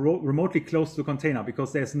remotely close to the container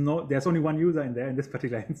because there's only one user in there, in this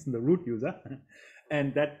particular instance, the root user,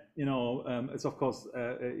 and that is of course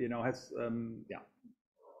has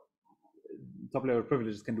top level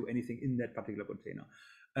privileges, can do anything in that particular container.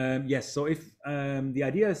 Yes, so if the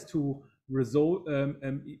idea is to resolve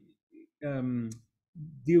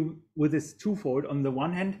deal with this twofold. On the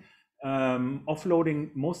one hand,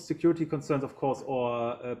 offloading most security concerns, of course,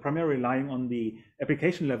 or primarily relying on the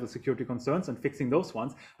application level security concerns and fixing those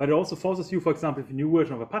ones. But it also forces you, for example, if a new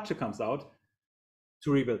version of Apache comes out,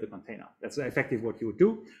 to rebuild the container. That's effectively what you would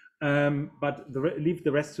do. But leave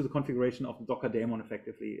the rest to the configuration of the Docker daemon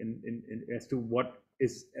effectively as to what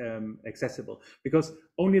is accessible. Because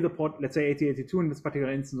only the port, let's say 8082 in this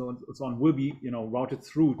particular instance and so on, will be routed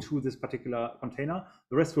through to this particular container.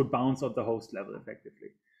 The rest would bounce at the host level effectively.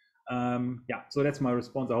 Yeah, so that's my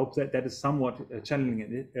response. I hope that is somewhat channeling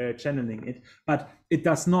it, but it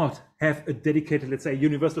does not have a dedicated, let's say,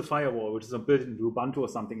 universal firewall, which is built into Ubuntu or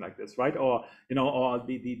something like this, right? Or or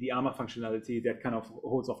the ARMA functionality that kind of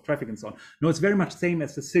holds off traffic and so on. No, it's very much same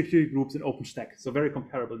as the security groups in OpenStack, so very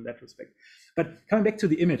comparable in that respect. But coming back to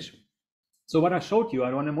the image. So what I showed you,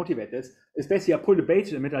 I want to motivate this, is basically I pulled a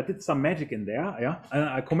base image, I did some magic in there, yeah, and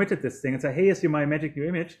I committed this thing and said, hey, here's my magic new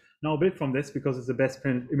image, now build from this because it's the best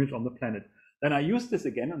image on the planet. Then I used this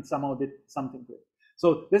again and somehow did something to it.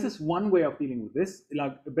 So this is one way of dealing with this,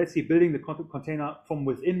 like basically building the container from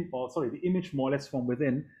within, or sorry, the image more or less from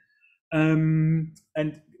within. And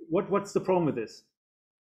what's the problem with this?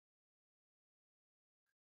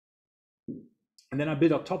 And then I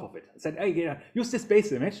built on top of it. I said, hey, yeah, use this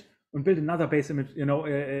base image and build another base image,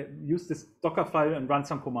 use this Dockerfile and run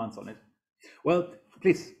some commands on it. Well,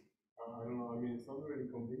 please. I don't know, I mean, it's not really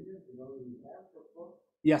convenient, you don't really have, of course.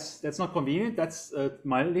 Yes, that's not convenient, that's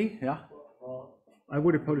mildly, yeah. I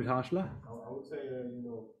would have put it harsher. I would say,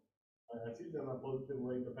 I see it in a positive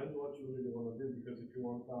way, depends what you really want to do, because if you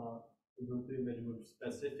want to do the image with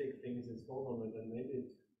specific things installed on it, then maybe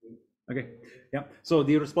it's good. Okay, yeah. So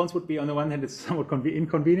the response would be, on the one hand, it's somewhat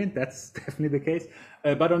inconvenient. That's definitely the case.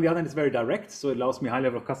 But on the other hand, it's very direct. So it allows me a high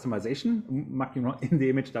level of customization, mucking around in the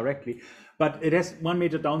image directly. But it has one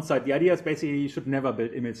major downside. The idea is basically you should never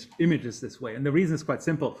build images this way. And the reason is quite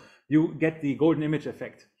simple. You get the golden image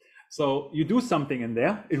effect. So you do something in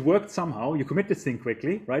there, it worked somehow, you commit this thing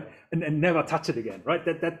quickly, right? And never touch it again, right?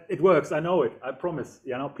 That it works, I know it, I promise.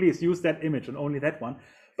 Please use that image and only that one.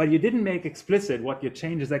 But you didn't make explicit what your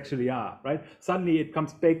changes actually are, right? Suddenly it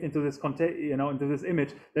comes baked into this into this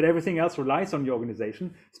image that everything else relies on your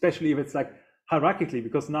organization, especially if it's like hierarchically,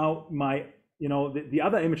 because now the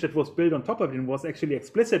other image that was built on top of it was actually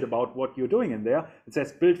explicit about what you're doing in there. It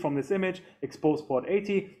says build from this image, expose port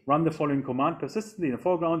 80, run the following command persistently in the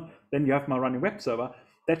foreground, then you have my running web server.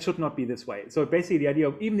 That should not be this way. So basically the idea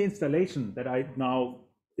of even the installation that I now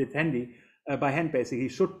did handy, by hand basically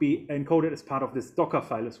should be encoded as part of this Docker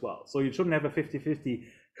file as well. So you shouldn't have a 50-50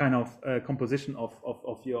 kind of composition of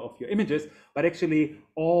your images, but actually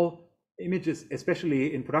all images,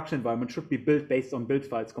 especially in production environment, should be built based on build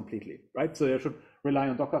files completely, right? So you should rely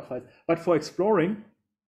on Docker files. But for exploring,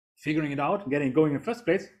 figuring it out, getting going in the first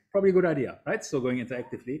place, probably a good idea, right? So going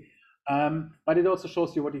interactively. But it also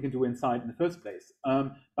shows you what you can do inside in the first place.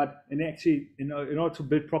 But in order to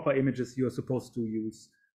build proper images, you are supposed to use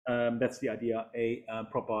that's the idea, a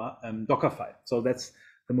proper Docker file. So that's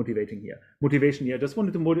the motivation here. I just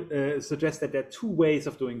wanted to suggest that there are two ways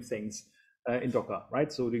of doing things in Docker,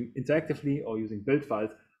 right? So doing interactively or using build files.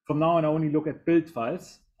 From now on, I only look at build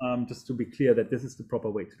files just to be clear that this is the proper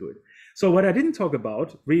way to do it. So what I didn't talk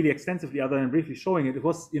about really extensively, other than briefly showing it,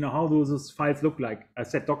 was how those files look like. I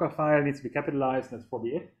said Dockerfile needs to be capitalized. That's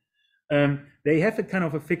probably it. They have a kind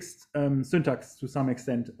of a fixed syntax to some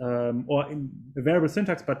extent, or in a variable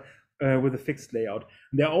syntax, but with a fixed layout.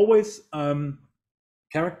 They always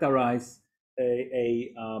characterize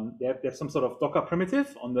they have some sort of Docker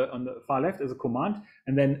primitive on the far left as a command,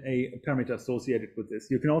 and then a parameter associated with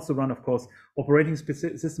this. You can also run, of course, operating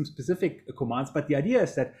system specific commands, but the idea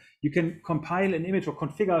is that you can compile an image or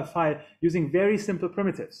configure a file using very simple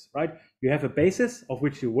primitives, right? You have a basis of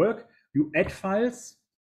which you work, you add files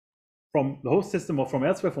from the host system or from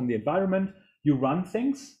elsewhere, from the environment, you run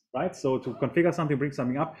things, right? So to configure something, bring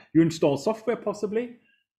something up, you install software possibly,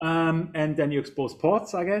 and then you expose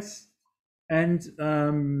ports, I guess. And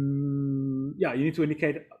yeah, you need to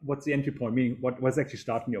indicate what's the entry point, meaning what's actually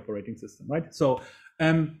starting the operating system, right? So,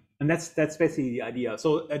 and that's basically the idea.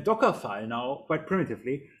 So a Dockerfile now, quite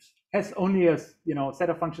primitively, has only a set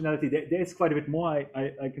of functionality. There is quite a bit more.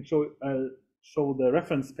 I can show the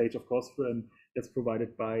reference page, of course, that's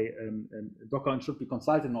provided by Docker and should be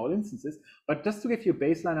consulted in all instances. But just to give you a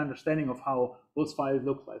baseline understanding of how those files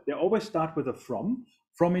look like, they always start with a from.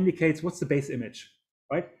 From indicates what's the base image,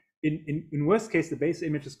 right? In worst case, the base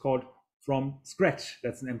image is called from scratch.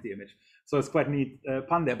 That's an empty image. So it's quite a neat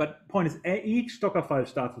pun there. But point is, each Docker file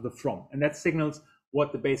starts with a from, and that signals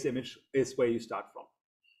what the base image is where you start from.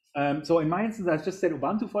 So in my instance, I just said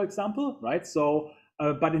Ubuntu, for example, right? So,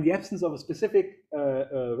 but in the absence of a specific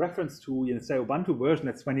reference to, say, Ubuntu version,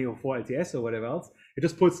 that's 2004 LTS or whatever else, it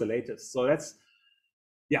just pulls the latest. So that's,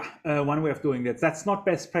 yeah, one way of doing that. That's not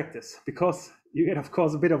best practice, because you get, of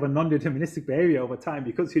course, a bit of a non-deterministic behavior over time,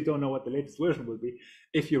 because you don't know what the latest version will be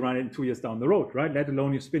if you run it 2 years down the road, right? Let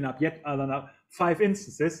alone you spin up yet another 5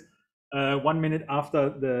 instances 1 minute after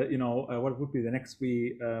the, what would be the next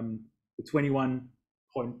the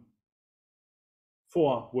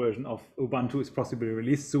 21.4 version of Ubuntu is possibly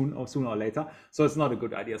released sooner or later. So it's not a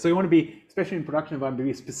good idea. So you want to be, especially in production environment,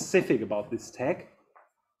 be specific about this tag.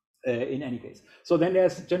 In any case. So then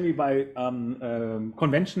there's generally by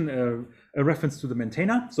convention a reference to the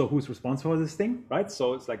maintainer. So who's responsible for this thing, right?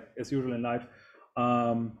 So it's like as usual in life,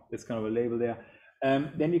 it's kind of a label there.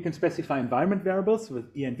 Then you can specify environment variables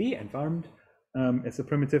with env, environment, as a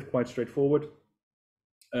primitive, quite straightforward,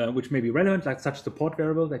 which may be relevant, like such support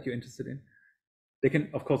variable that you're interested in. They can,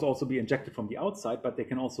 of course, also be injected from the outside, but they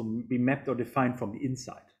can also be mapped or defined from the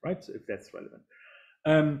inside, right? So if that's relevant.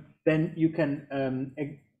 Then you can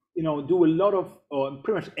do a lot of, or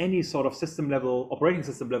pretty much any sort of system level, operating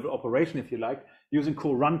system level operation, if you like, using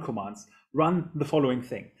cool run commands. Run the following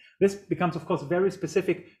thing. This becomes, of course, very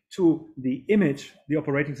specific to the image, the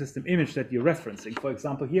operating system image that you're referencing. For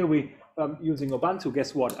example, here we using Ubuntu.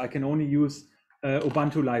 Guess what? I can only use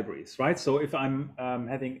Ubuntu libraries, right? So if I'm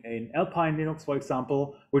having an Alpine Linux, for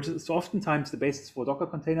example, which is oftentimes the basis for Docker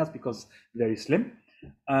containers because very slim,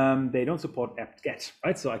 they don't support apt-get,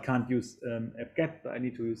 right? So I can't use apt-get, but I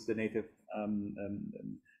need to use the native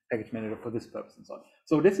package manager for this purpose and so on.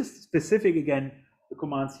 So this is specific, again, the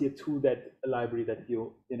commands here to that library that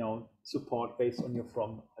you support based on your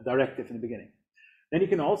from directive in the beginning. Then you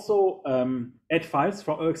can also add files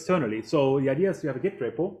from externally. So the idea is you have a Git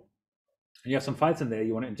repo, and you have some files in there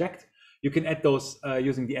you want to inject. You can add those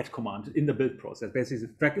using the add command in the build process. Basically,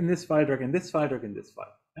 drag in this file, drag in this file, drag in this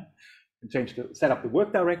file. Yeah? Set up the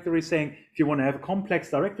work directory, saying if you want to have a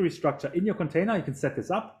complex directory structure in your container, you can set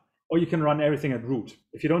this up, or you can run everything at root.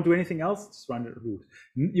 If you don't do anything else, just run it at root.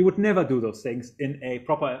 You would never do those things in a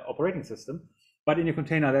proper operating system, but in your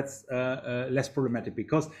container, that's less problematic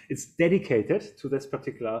because it's dedicated to this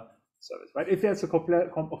particular service, right? If there's of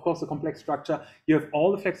course, a complex structure, you have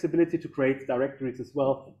all the flexibility to create directories as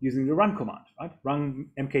well using the run command, right?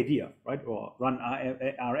 Run mkdir, right? Or run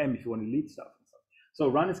rm if you want to delete stuff. So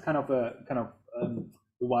run is kind of a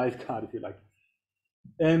wild card, if you like.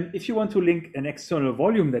 If you want to link an external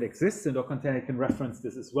volume that exists in Docker container, you can reference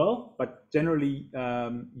this as well. But generally,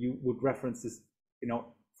 you would reference this,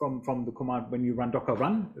 from the command when you run docker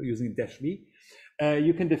run using -v.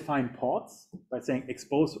 You can define ports by saying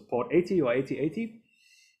expose port 80 or 8080.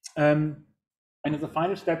 And as a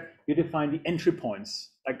final step, you define the entry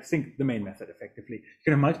points, like think the main method effectively. You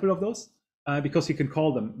can have multiple of those. Because you can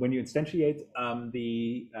call them when you instantiate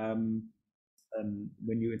the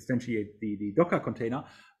Docker container,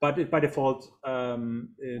 but by default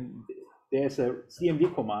there's a cmd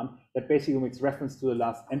command that basically makes reference to the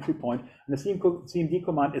last entry point, and the cmd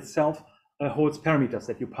command itself holds parameters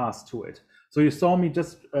that you pass to it. So you saw me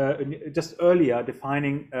just earlier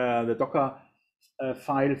defining the Docker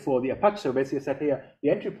file for the Apache. Basically, I said here the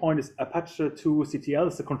entry point is Apache2CTL.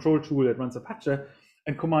 It's a control tool that runs Apache,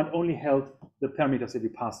 and command only held the parameters that you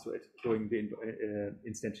pass to it during the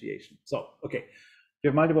instantiation. So, okay, if you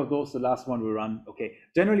have multiple of those, the last one will run. Okay,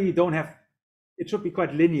 generally you don't have. It should be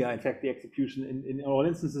quite linear. In fact, the execution in all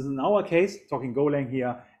instances. In our case, talking Golang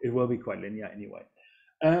here, it will be quite linear anyway.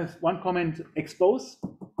 One comment: expose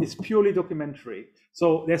is purely documentary.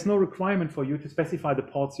 So there's no requirement for you to specify the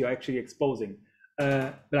ports you're actually exposing.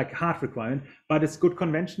 Like hard requirement, but it's good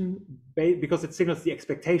convention because it signals the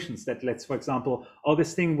expectations that let's, for example, oh,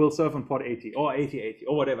 this thing will serve on port 80 or 8080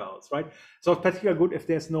 or whatever else, right? So it's particularly good if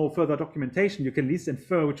there's no further documentation. You can at least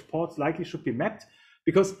infer which ports likely should be mapped,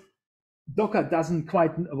 because Docker doesn't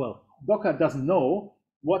know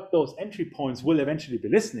what those entry points will eventually be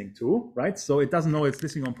listening to, right? So it doesn't know it's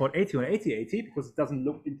listening on port 80 or 8080 because it doesn't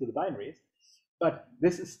look into the binaries. But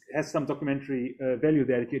this has some documentary value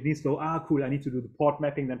there. It needs to go, cool, I need to do the port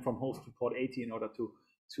mapping then from host to port 80 in order to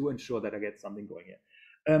ensure that I get something going here.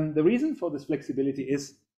 The reason for this flexibility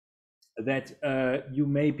is that you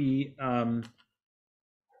may be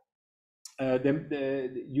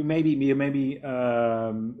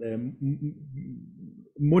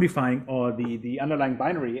modifying or the underlying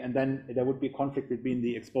binary, and then there would be a conflict between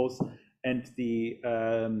the expose and the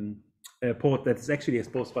port that is actually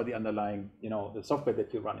exposed by the underlying, the software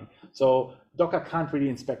that you're running. So Docker can't really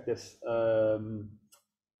inspect this,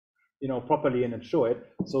 properly and ensure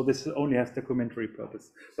it. So this only has documentary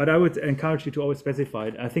purpose. But I would encourage you to always specify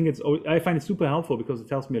it. I find it super helpful because it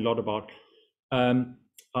tells me a lot about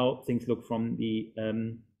how things look from the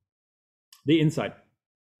inside.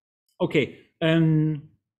 Okay.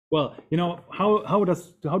 Well,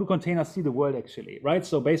 how do containers see the world actually, right?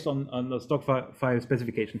 So based on the Dockerfile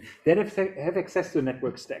specification, they have access to a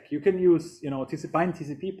network stack. You can use, bind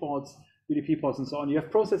TCP ports, UDP ports, and so on. You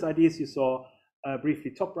have process IDs. You saw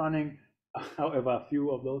briefly top running, however, a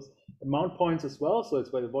few of those mount points as well. So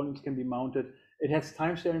it's where the volumes can be mounted. It has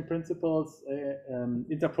time sharing principles,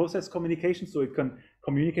 inter-process communication, so it can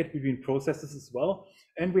communicate between processes as well.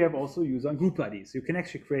 And we have also user and group IDs. You can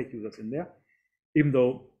actually create users in there, even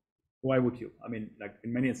though, why would you? I mean, like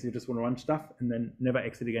in many instances, you just want to run stuff and then never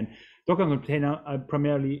exit again. Docker container are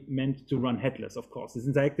primarily meant to run headless, of course. This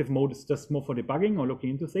interactive mode is just more for debugging or looking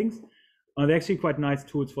into things. They're actually quite nice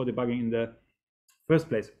tools for debugging in the first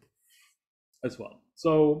place as well.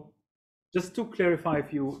 So just to clarify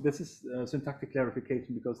this is syntactic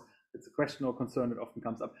clarification because it's a question or concern that often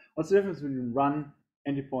comes up. What's the difference between run,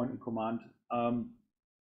 entry point, and command?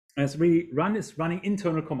 As we run is running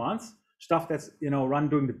internal commands, stuff that's run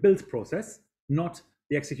during the build process, not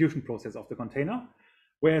the execution process of the container.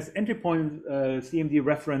 Whereas entry point CMD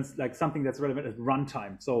reference like something that's relevant at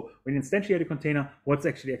runtime. So when you instantiate a container, what's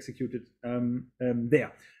actually executed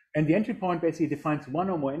there. And the entry point basically defines one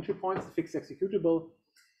or more entry points, a fixed executable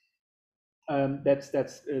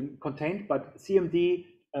that's contained, but CMD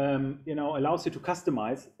allows you to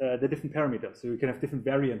customize the different parameters. So you can have different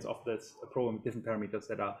variants of this program, different parameters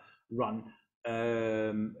that are run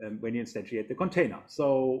when you instantiate the container.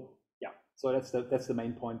 So yeah, so that's the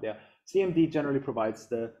main point there. CMD generally provides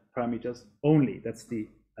the parameters only. That's the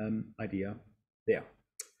idea there.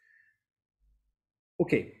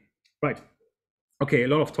 Okay, right. Okay, a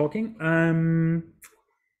lot of talking.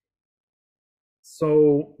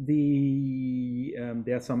 So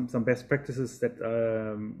there are some best practices that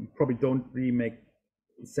probably don't really make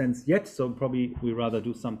sense yet. So probably we rather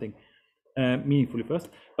do something meaningfully first.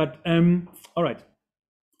 But all right.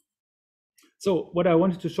 So what I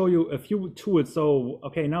wanted to show you a few tools. So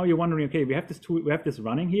okay, now you're wondering, okay, we have this tool, we have this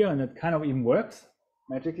running here, and it kind of even works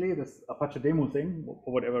magically. This Apache demo thing,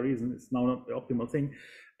 for whatever reason, it's now not the optimal thing.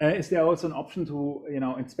 Is there also an option to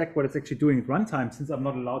inspect what it's actually doing at runtime? Since I'm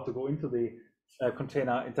not allowed to go into the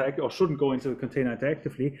container interactive, or shouldn't go into the container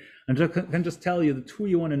interactively, and can just tell you the tool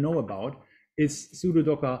you want to know about is sudo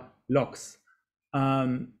docker logs,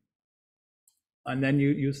 and then you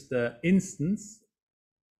use the instance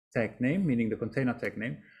tag name, meaning the container tag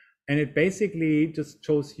name, and it basically just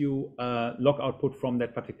shows you log output from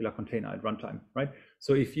that particular container at runtime, right?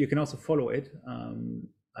 So if you can also follow it,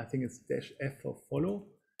 I think it's -f for follow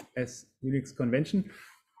as Unix convention.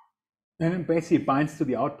 And it basically binds to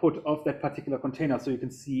the output of that particular container, so you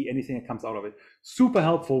can see anything that comes out of it. Super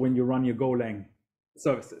helpful when you run your Golang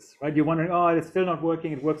services, right? You're wondering, oh, it's still not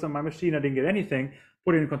working. It works on my machine. I didn't get anything.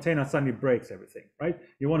 Put it in a container, suddenly breaks everything, right?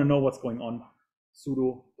 You want to know what's going on.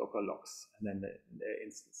 Sudo docker logs, and then the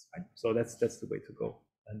instance, right? So that's the way to go,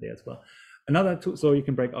 and there as well. Another tool, so you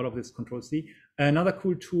can break out of this Control C. Another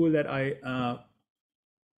cool tool that I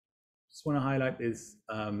just want to highlight is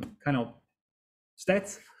kind of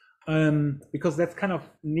stats. because that's kind of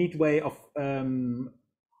neat way of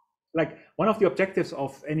like one of the objectives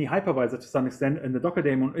of any hypervisor to some extent in the Docker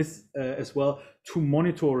daemon is as well to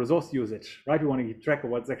monitor resource usage, right? We want to keep track of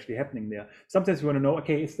what's actually happening there. Sometimes we want to know,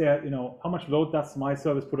 okay, is there, how much load does my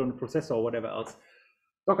service put on the processor or whatever else?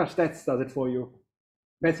 Docker stats does it for you.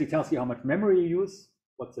 Basically tells you how much memory you use.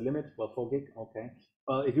 What's the limit? Well, 4 gig, okay.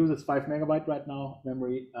 It uses 5 megabyte right now,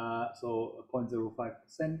 memory, so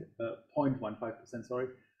 0.05%, 0.15%, sorry.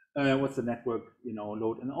 What's the network,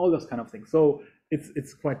 load and all those kind of things. So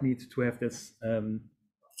it's quite neat to have this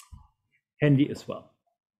handy as well.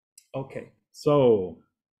 Okay, so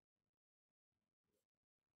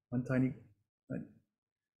one tiny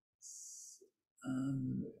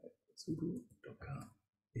sudo docker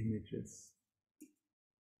images.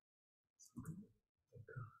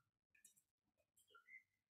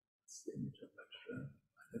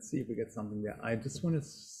 Let's see if we get something there. I just want to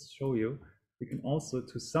show you. We can also,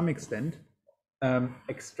 to some extent,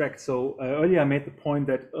 extract. So earlier I made the point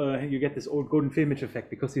that you get this old golden image effect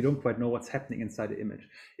because you don't quite know what's happening inside the image.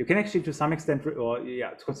 You can actually, to some extent, or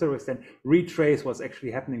to considerable extent, retrace what's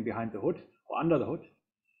actually happening behind the hood or under the hood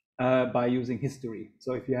by using history.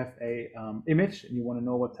 So if you have a image and you want to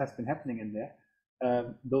know what has been happening in there,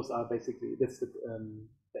 those are basically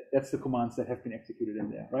that's the commands that have been executed in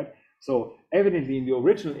there, right? So evidently in the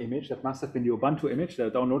original image, that must have been the Ubuntu image that I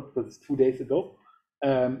downloaded because it's 2 days ago.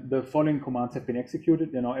 The following commands have been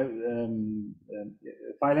executed.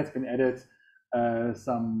 File has been added.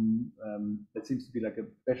 That seems to be like a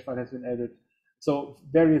bash file has been added. So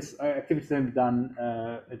various activities have been done.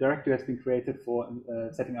 A directory has been created for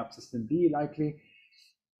setting up system D likely,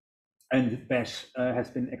 and bash has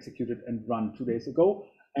been executed and run 2 days ago.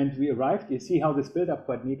 And we arrived. You see how this built up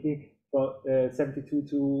quite neatly for 72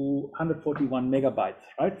 to 141 megabytes,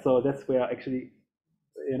 right? So that's where actually,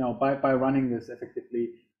 by running this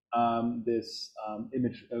effectively, this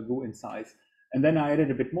image grew in size. And then I added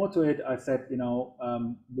a bit more to it. I said, we're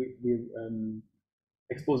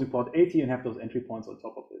exposing port 80 and have those entry points on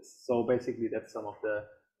top of this. So basically, that's some of the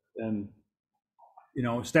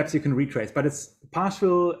steps you can retrace. But it's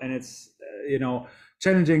partial and it's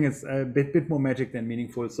challenging. It's a bit more magic than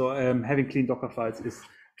meaningful. So having clean Docker files is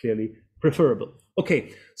clearly preferable.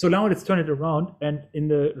 Okay, so now let's turn it around, and in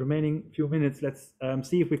the remaining few minutes, let's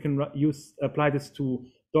see if we can apply this to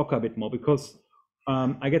Docker a bit more, because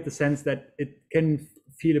I get the sense that it can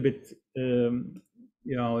feel a bit,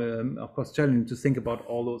 of course, challenging to think about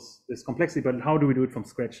all this complexity. But how do we do it from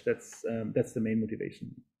scratch? That's the main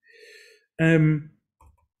motivation.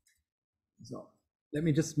 So let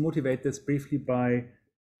me just motivate this briefly by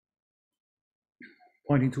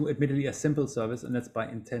pointing to admittedly a simple service, and that's by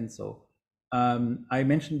intent. So I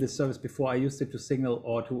mentioned this service before. I used it to signal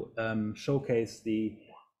or to showcase the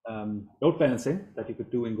load balancing that you could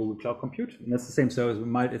do in Google Cloud Compute. And that's the same service with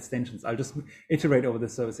mild extensions. I'll just iterate over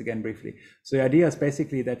this service again briefly. So the idea is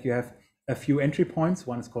basically that you have a few entry points.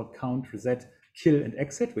 One is called count, reset, kill, and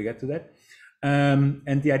exit. We get to that.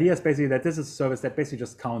 And the idea is basically that this is a service that basically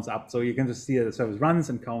just counts up. So you can just see that the service runs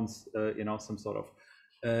and counts, some sort of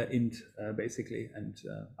int basically, and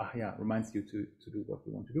reminds you to do what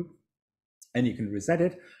you want to do. And you can reset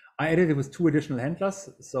it. I added it with 2 additional handlers,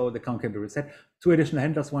 so the count can be reset. 2 additional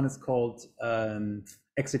handlers. One is called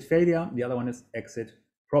exit failure. The other one is exit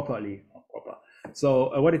properly or proper.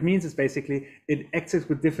 So what it means is basically it exits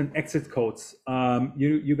with different exit codes.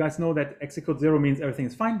 You guys know that exit code 0 means everything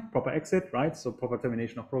is fine, proper exit, right? So proper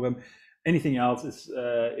termination of program. Anything else is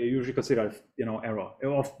usually considered, error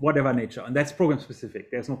of whatever nature, and that's program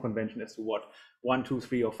specific. There's no convention as to what 1, 2,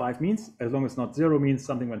 3, or 5 means. As long as not 0 means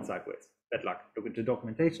something went sideways. Bad luck. Look at the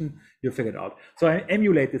documentation, you'll figure it out. So I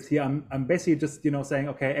emulate this here. I'm basically just saying,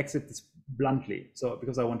 okay, exit this bluntly. So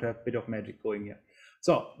because I want to have a bit of magic going here.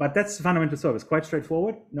 So, but that's the fundamental service. Quite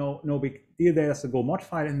straightforward. No big deal. There's a Go mod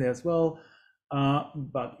file in there as well.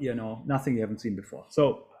 But nothing you haven't seen before.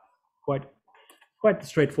 So quite a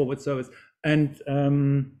straightforward service. And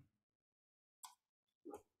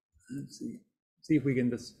let's see if we can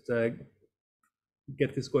just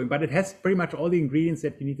get this going. But it has pretty much all the ingredients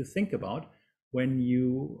that you need to think about when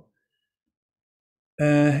you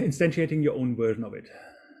instantiating your own version of it.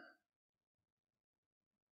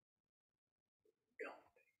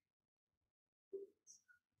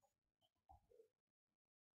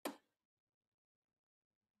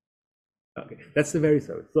 Okay, that's the very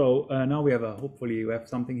service. So now we have hopefully you have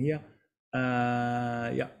something here.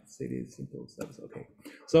 Cd simple service. Okay,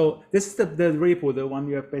 so this is the repo, the one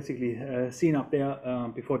you have basically seen up there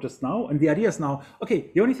before just now. And the idea is now, okay,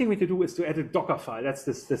 the only thing we need to do is to add a Dockerfile. That's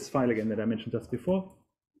this file again that I mentioned just before.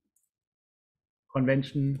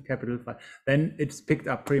 convention, capital file, then it's picked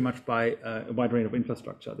up pretty much by a wide range of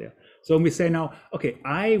infrastructure there. So we say now, okay,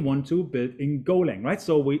 I want to build in Golang, right?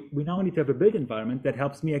 So we now need to have a build environment that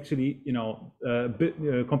helps me actually,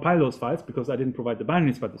 compile those files, because I didn't provide the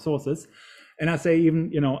binaries but the sources. And I say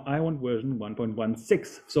even, I want version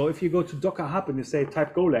 1.16. So if you go to Docker Hub and you say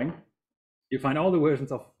type Golang, you find all the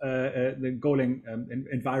versions of the Golang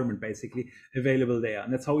environment basically available there.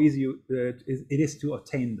 And that's how easy it is to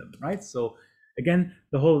obtain them, right? So again,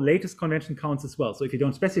 the whole latest convention counts as well. So if you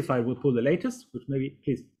don't specify, we'll pull the latest, which maybe,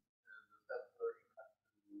 please.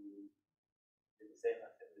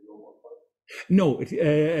 No,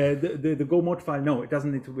 the Go mod file, no, it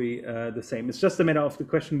doesn't need to be the same. It's just a matter of the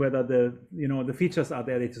question whether the features are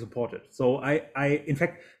there to support it. So I in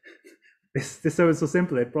fact, this service is so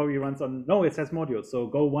simple, it probably runs on, no, it has modules. So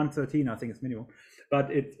Go 113, I think is minimum, but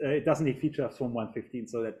it doesn't need features from 115.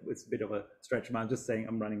 So that it's a bit of a stretch. I'm just saying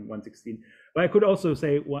I'm running 116, but I could also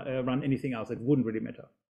say run anything else. It wouldn't really matter.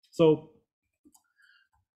 So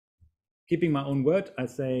keeping my own word, I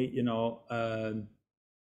say,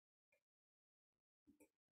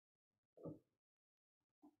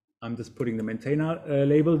 I'm just putting the maintainer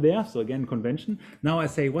label there. So again, convention. Now I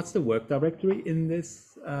say, what's the work directory in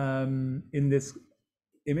this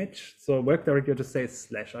image? So work directory just says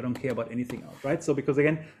 /. I don't care about anything else, right? So because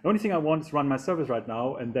again, the only thing I want is run my service right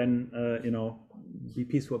now, and then be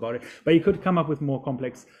peaceful about it. But you could come up with more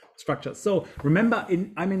complex structures. So remember,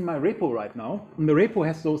 I'm in my repo right now, and the repo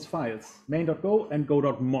has those files, main.go and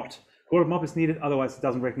go.mod. Go.mod is needed, otherwise it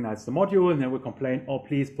doesn't recognize the module, and then we complain, oh,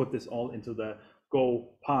 please put this all into the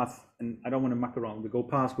Go path, and I don't want to muck around the Go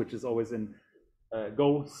path, which is always in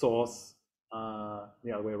Go source,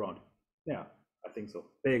 the other way around. Yeah, I think so.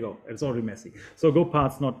 There you go. It's already messy. So Go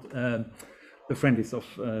path's not the friendliest of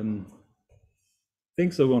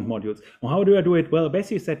things. So we want modules. Well, how do I do it? Well,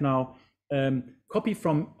 basically said now, copy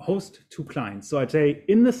from host to client. So I'd say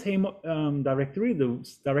in the same directory, the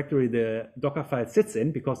directory the Dockerfile sits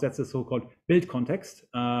in, because that's the so-called build context.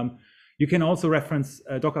 You can also reference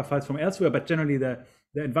Docker files from elsewhere, but generally the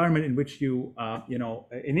environment in which you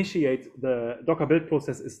initiate the Docker build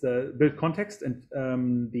process is the build context, and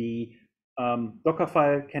the Docker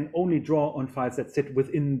file can only draw on files that sit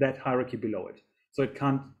within that hierarchy below it. So it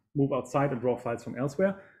can't move outside and draw files from elsewhere.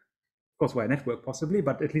 Of course, via network possibly,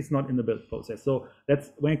 but at least not in the build process. So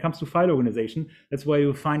that's when it comes to file organization, that's where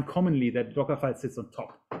you'll find commonly that Dockerfile sits on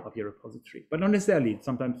top of your repository, but not necessarily.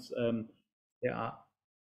 Sometimes there are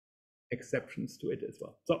exceptions to it as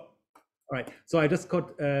well. So, all right. So I just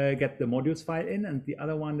got get the modules file in, and the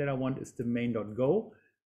other one that I want is the main.go.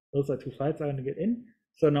 Those are two files I want to get in.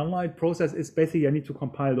 So now my process is basically I need to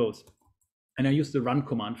compile those, and I use the run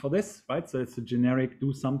command for this, right? So it's a generic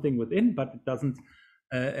do something within, but it doesn't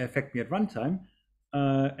affect me at runtime,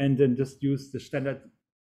 and then just use the standard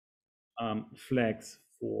flags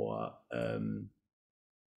for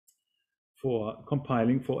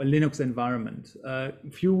compiling for a Linux environment. A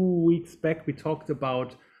few weeks back, we talked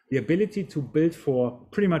about the ability to build for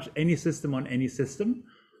pretty much any system on any system.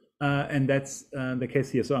 And that's the case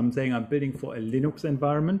here. So I'm saying I'm building for a Linux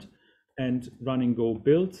environment and running go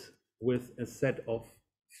build with a set of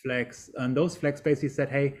flags. And those flags basically said,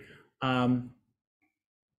 hey,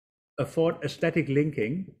 afford a static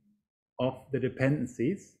linking of the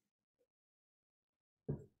dependencies.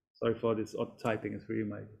 Sorry for this odd typing, it's really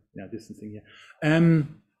my distancing here.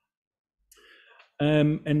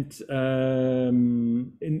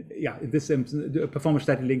 Perform a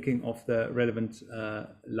static linking of the relevant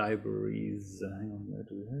libraries. Hang on, where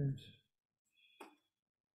do we have it?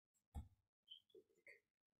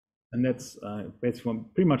 And that's basically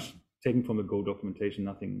pretty much taken from the Go documentation,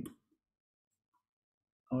 nothing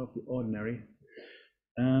out of the ordinary.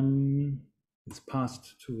 It's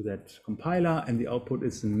passed to that compiler, and the output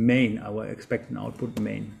is main. I will expect an output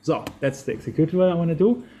main. So that's the executable I want to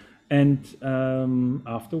do. And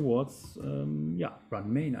afterwards,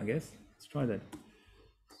 run main, I guess. Let's try that.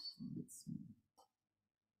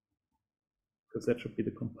 Because that should be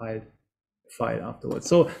the compiled file afterwards.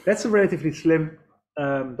 So that's a relatively slim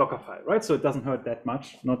Docker file, right? So it doesn't hurt that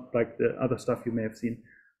much, not like the other stuff you may have seen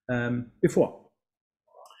before.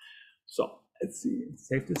 So let's see,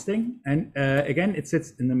 save this thing. And again, it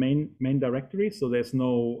sits in the main directory. So there's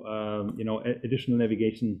no additional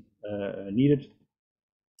navigation needed.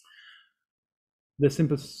 The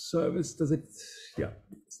simple service, does it, is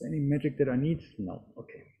there any magic that I need? No,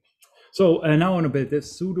 okay. So now I want to build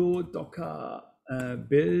this sudo docker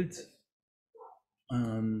build,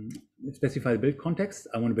 specify the build context.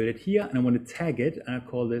 I want to build it here, and I want to tag it, and I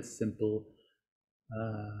call this simple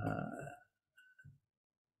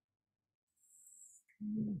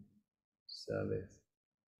service.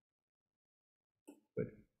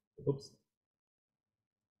 Good. Oops.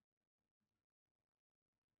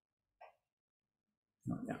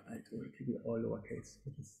 No, yeah, I will keep it all lowercase.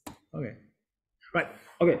 Okay. Right.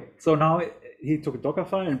 Okay. So now he took a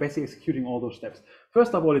Dockerfile and basically executing all those steps.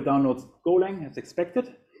 First of all, it downloads Golang as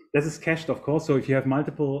expected. This is cached, of course. So if you have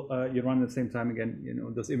multiple, you run at the same time again, you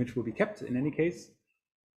know, this image will be kept in any case.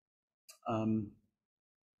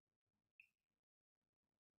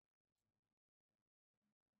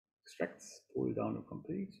 Extracts, pull down to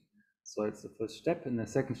complete. So it's the first step, and the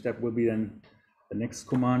second step will be then the next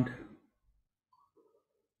command.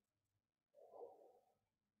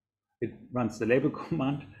 It runs the label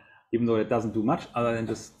command, even though it doesn't do much other than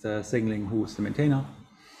just signaling who's the maintainer.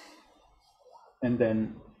 And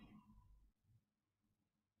then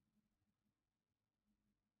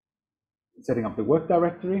setting up the work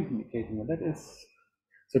directory, indicating what that is.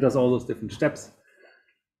 So it does all those different steps.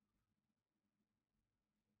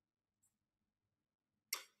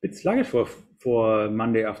 It's sluggish for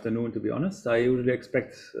Monday afternoon, to be honest. I usually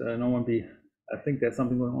expect no one be, I think there's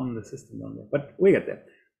something going on in the system down there, but we get there.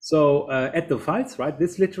 So add the files, right?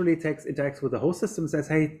 This literally interacts with the host system, says,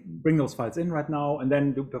 hey, bring those files in right now, and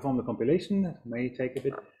then perform the compilation. It may take a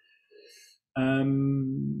bit.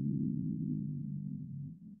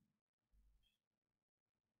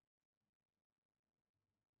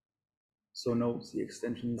 So no C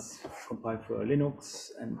extensions, compile for Linux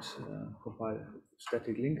and compile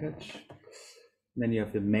static linkage. Then you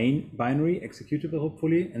have the main binary executable,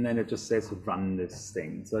 hopefully, and then it just says run this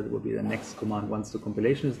thing. So it will be the next command once the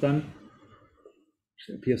compilation is done,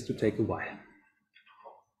 which appears to take a while.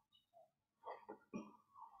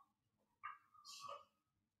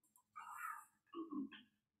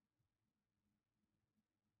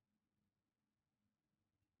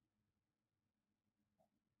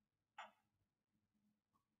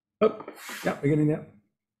 Oh, yeah, we're getting there.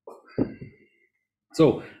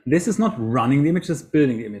 So this is not running the image, just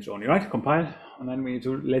building the image only, right? Compile, and then we need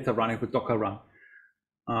to later run it with Docker run.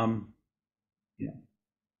 Yeah.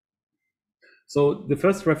 So the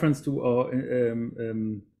first reference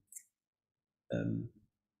to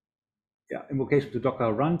invocation to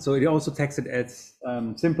Docker run. So it also tags it as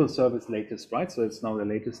simple service latest, right? So it's now the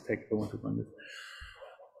latest tag I want to run this.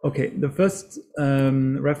 Okay, the first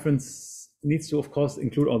reference needs to, of course,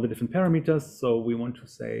 include all the different parameters. So we want to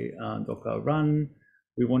say Docker run.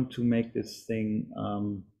 We want to make this thing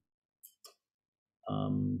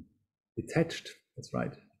detached. That's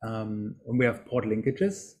right. And we have port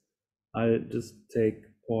linkages. I'll just take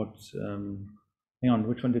port. Hang on,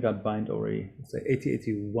 which one did I bind already? It's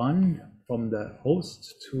 8081 from the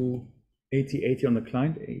host to 8080 on the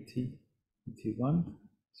client. 8081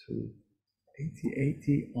 to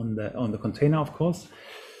 8080 on the container, of course.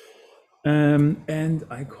 And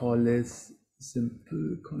I call this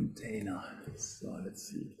simple container. So let's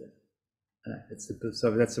see if that. It's simple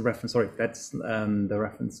server. That's the reference. Sorry, that's the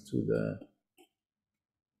reference to the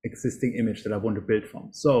existing image that I want to build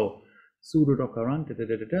from. So sudo docker run.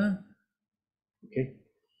 Okay.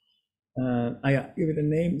 Yeah, give it a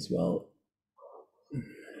name as well.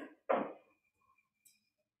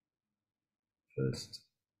 First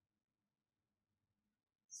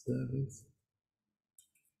service.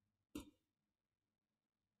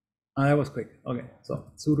 That was quick. Okay,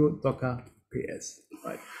 so sudo docker ps.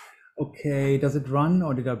 Right. Okay, does it run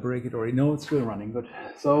or did I break it already? No, it's still running. Good.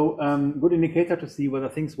 So good indicator to see whether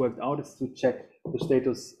things worked out is to check the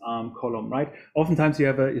status column, right? Oftentimes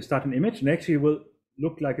you start an image and actually will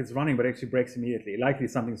look like it's running, but actually breaks immediately. Likely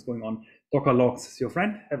something's going on. Docker logs is your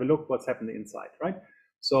friend. Have a look what's happening inside, right?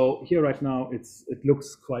 So here right now it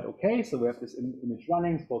looks quite okay. So we have this image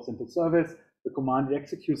running. It's called simple service. The command it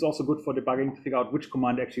executes also good for debugging to figure out which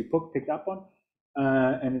command actually picked up on.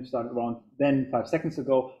 And it started around then 5 seconds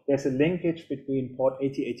ago. There's a linkage between port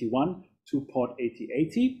 8081 to port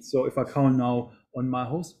 8080. So if I count now on my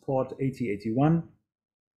host port 8081,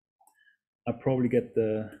 I probably get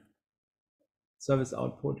the service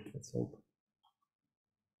output. Let's hope.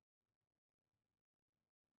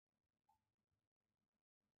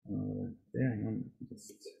 Hang on,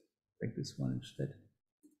 just take this one instead.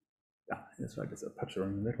 Yeah, that's right. There's a patch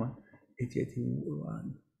running that one.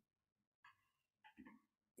 8081.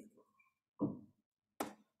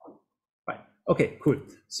 Right. Okay, cool.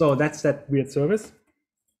 So that's that weird service.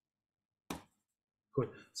 Cool.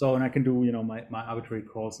 So and I can do, you know, my arbitrary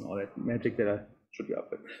calls and all that magic that I should be up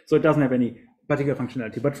with. So it doesn't have any particular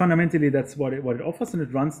functionality, but fundamentally that's what it offers, and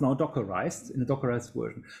it runs now Dockerized in a Dockerized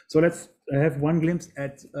version. So let's have one glimpse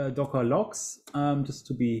at Docker logs, just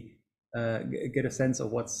to be get a sense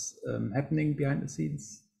of what's happening behind the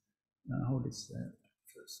scenes. Hold this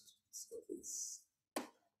first.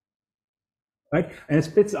 right? And it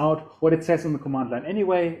spits out what it says on the command line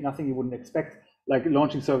anyway, nothing you wouldn't expect, like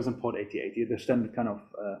launching service on port 8080, the standard kind of,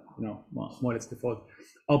 more or less default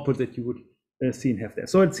output that you would see and have there.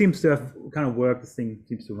 So it seems to have kind of worked, this thing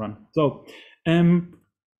seems to run. So,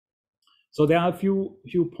 so there are a few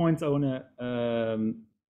points I want to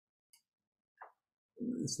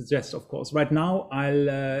suggest, of course. Right now,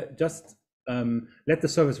 I'll just let the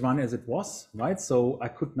service run as it was, right? So I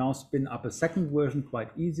could now spin up a second version quite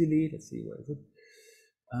easily. Let's see, where is it?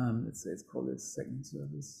 Let's call this second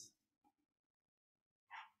service.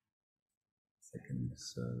 Second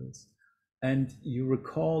service. And you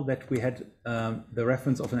recall that we had the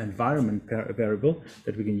reference of an environment variable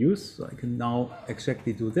that we can use. So I can now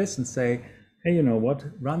exactly do this and say, hey, you know what?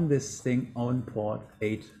 Run this thing on port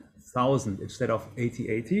 8000 instead of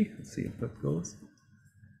 8080. Let's see if that goes.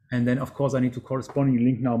 And then, of course, I need to correspondingly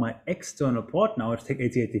link now my external port. Now let's take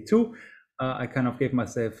 8082. I kind of gave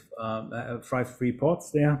myself 5 free ports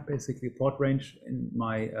there, basically port range in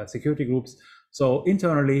my security groups. So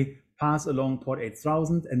internally, pass along port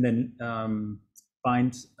 8000 and then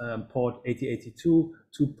bind port 8082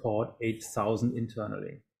 to port 8000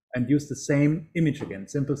 internally. And use the same image again,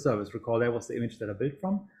 simple service. Recall that was the image that I built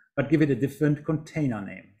from, but give it a different container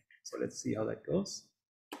name. So let's see how that goes.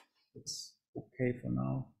 It's okay for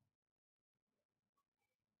now.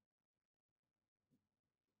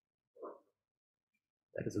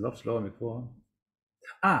 That is a lot slower before.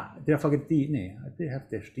 Ah, did I forget D? No, I did have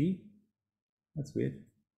dash D. That's weird.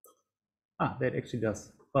 Ah, that actually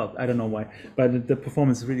does. Well, I don't know why, but the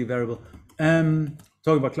performance is really variable. Talking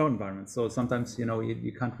about cloud environments, so sometimes you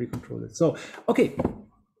can't recontrol it. So okay,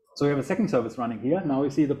 so we have a second service running here. Now we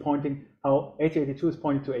see the pointing how 8082 is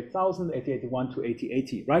pointing to 8000, 8081 to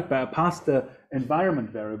 8080, right? But I passed the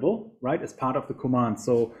environment variable, right, as part of the command.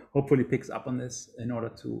 So hopefully picks up on this in order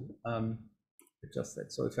to adjust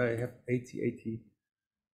that. So if I have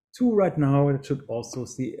 8082 right now, it should also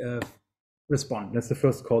see respond. That's the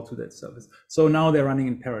first call to that service. So now they're running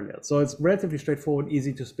in parallel. So it's relatively straightforward,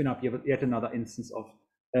 easy to spin up yet another instance of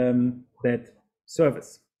that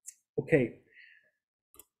service. Okay.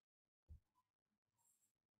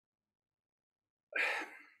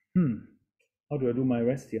 How do I do my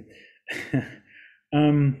rest here?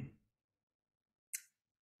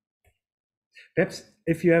 Perhaps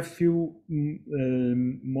if you have a few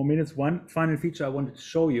more minutes, one final feature I wanted to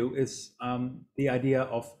show you is the idea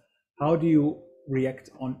of how do you react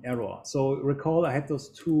on error. So recall I had those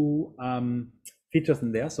two features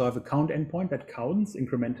in there. So I have a count endpoint that counts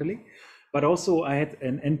incrementally, but also I had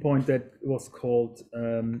an endpoint that was called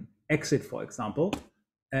exit, for example,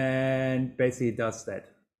 and basically does that.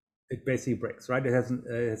 It basically breaks, right? It has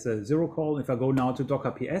a zero call. If I go now to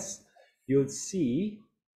Docker PS, you'll see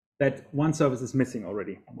that one service is missing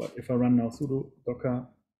already. But if I run now sudo docker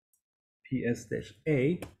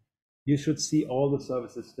ps-a, you should see all the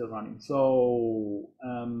services still running. So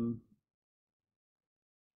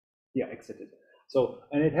yeah, exited. So,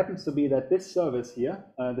 and it happens to be that this service here,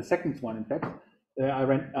 the second one, in fact,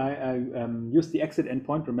 I used the exit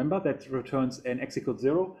endpoint, remember, that returns an exit code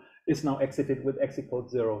 0, is now exited with exit code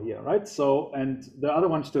 0 here, right? So, and the other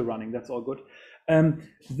one's still running, that's all good.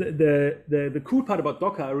 The cool part about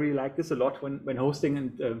Docker, I really like this a lot when hosting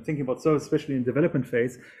and thinking about service, especially in development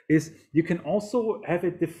phase, is you can also have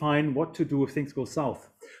it define what to do if things go south.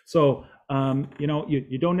 So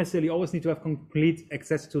you don't necessarily always need to have complete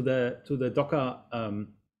access to the Docker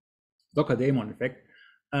Docker daemon, in fact,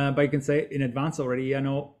 but you can say in advance already,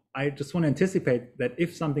 I just want to anticipate that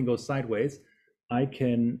if something goes sideways, I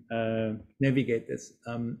can navigate this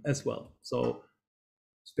as well. So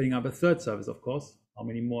spinning up a third service, of course. How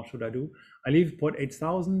many more should I do? I leave port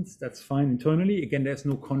 8000, that's fine internally. Again, there's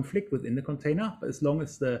no conflict within the container, but as long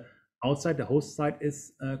as the outside, the host side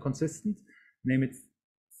is consistent, name it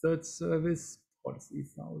third service, port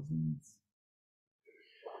 8000.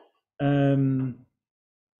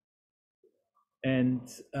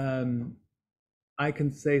 I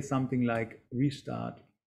can say something like restart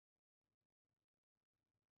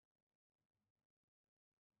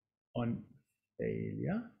on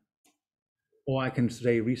failure, or I can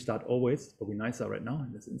say restart always. Probably nicer right now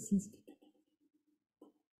in this instance.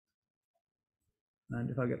 And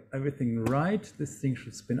if I get everything right, this thing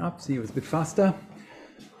should spin up. See, it was a bit faster.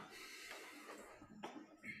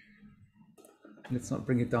 Let's not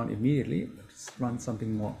bring it down immediately. Let's run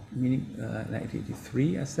something more meaning.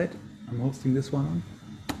 1983, I said. I'm hosting this one on.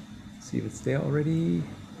 See if it's there already.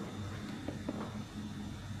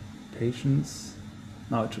 Patience.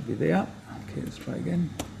 Now it should be there. Okay, let's try again.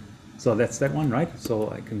 So that's that one, right? So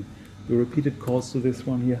I can do repeated calls to this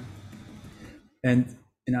one here. And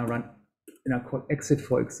in our code exit,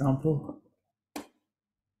 for example,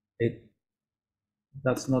 it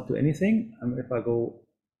does not do anything. If I go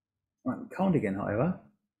run count again, however,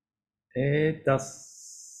 it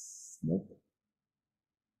does, nope.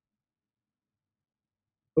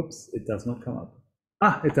 Oops, it does not come up.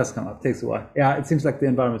 Ah, it does come up, takes a while. Yeah, it seems like the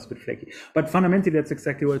environment's a bit flaky. But fundamentally, that's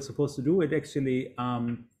exactly what it's supposed to do. It actually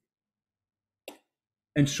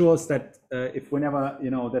ensures that if whenever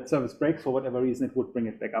that service breaks for whatever reason, it would bring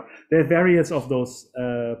it back up. There are various of those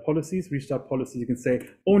policies, restart policies. You can say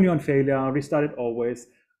only on failure, restart it always,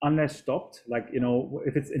 unless stopped. Like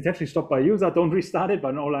if it's intentionally stopped by a user, don't restart it, but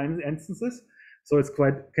in all instances. So it's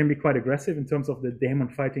can be quite aggressive in terms of the daemon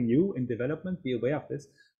fighting you in development. Be aware of this.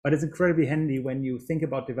 But it's incredibly handy when you think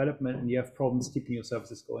about development and you have problems keeping your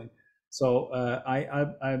services going. So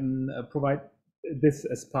I provide this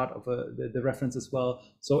as part of the reference as well.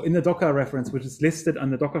 So in the Docker reference, which is listed on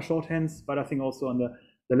the Docker shorthands, but I think also on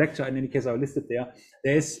the lecture, in any case, I listed there,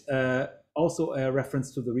 there's also a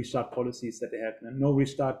reference to the restart policies that they have. No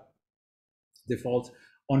restart default.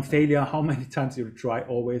 On failure, how many times you try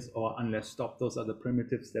always or unless stop. Those are the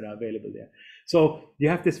primitives that are available there. So you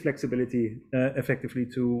have this flexibility effectively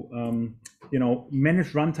to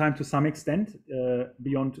manage runtime to some extent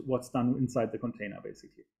beyond what's done inside the container,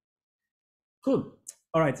 basically. Cool.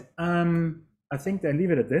 All right. I think I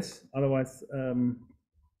leave it at this. Otherwise, I'm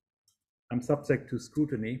subject to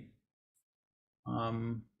scrutiny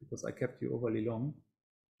because I kept you overly long.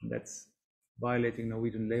 That's violating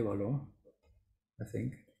Norwegian labor law, I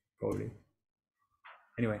think, probably.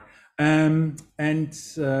 Anyway,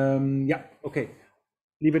 yeah, okay.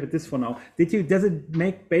 Leave it at this for now. Does it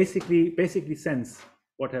make basically sense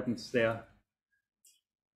what happens there?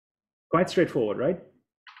 Quite straightforward, right?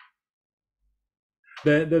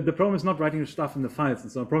 The problem is not writing the stuff in the files,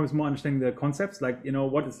 and so the problem is more understanding the concepts, like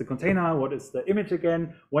what is the container, what is the image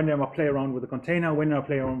again, when do I play around with the container, when do I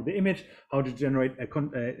play around with the image, how to generate an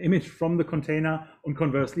image from the container, and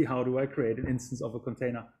conversely, how do I create an instance of a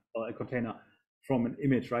container or a container from an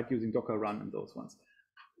image, right, using Docker run and those ones.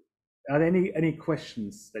 Are there any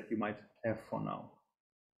questions that you might have for now?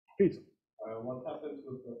 Please. What happens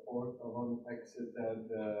with the port of an exited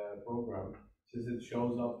program? Since it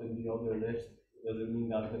shows up in the other list, does it mean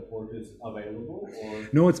that the port is available? Or?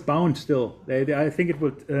 No, it's bound still. I think it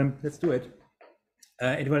would, let's do it.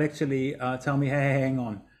 It will actually tell me, hey, hang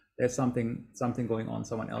on, there's something going on.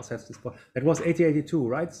 Someone else has this port. That was 8082,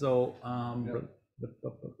 right? So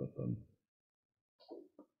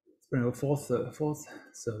it's a fourth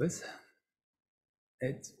service.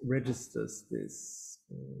 It registers this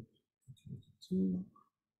 2.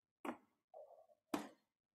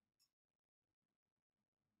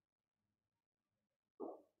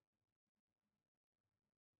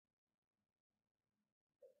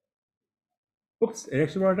 Oops, it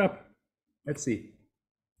actually brought it up. Let's see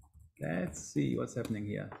what's happening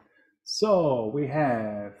here. So we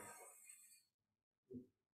have,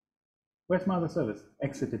 where's my other service?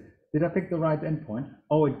 Exited. Did I pick the right endpoint?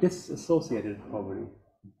 Oh, it disassociated probably.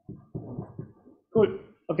 Cool.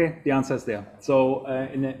 Okay, the answer is there. So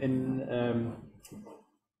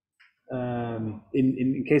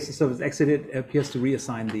in case the service exited, it appears to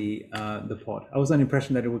reassign the port. I was under the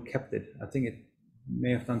impression that it would kept it. I think it may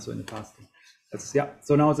have done so in the past. Yeah.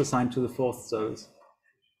 So now it's assigned to the fourth service.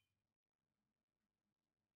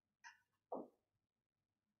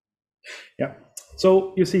 Yeah.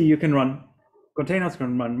 So you see, you can run containers,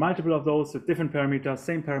 can run multiple of those with different parameters,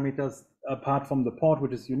 same parameters, apart from the port,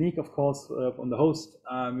 which is unique, of course, on the host.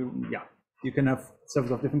 Yeah, you can have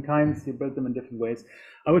servers of different kinds. You build them in different ways.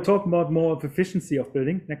 I will talk about more of efficiency of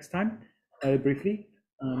building next time, briefly,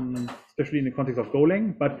 especially in the context of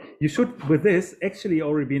Golang. But you should, with this, actually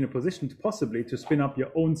already be in a position to possibly to spin up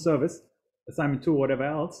your own service, assignment 2 or whatever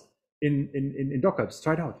else, in Docker. Just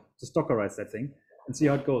try it out. Just Dockerize that thing and see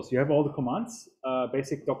how it goes. You have all the commands,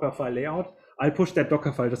 basic Dockerfile layout. I'll push that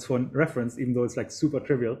Dockerfile just for reference, even though it's like super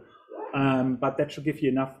trivial. But that should give you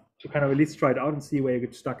enough to kind of at least try it out and see where you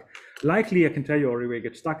get stuck. Likely, I can tell you already where you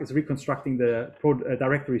get stuck is reconstructing the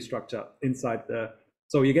directory structure inside the.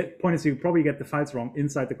 So you get point is you probably get the files wrong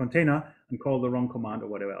inside the container and call the wrong command or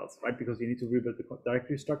whatever else, right? Because you need to rebuild the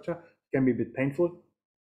directory structure. It can be a bit painful,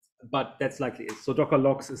 but that's likely it. So Docker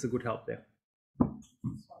logs is a good help there.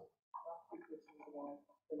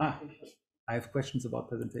 I have questions about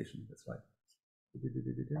presentation. That's right.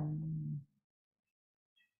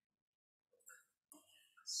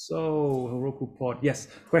 So Heroku port, yes.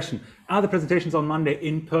 Question: are the presentations on Monday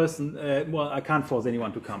in person? Well, I can't force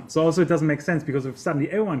anyone to come. So also it doesn't make sense because if suddenly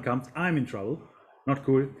everyone comes, I'm in trouble. Not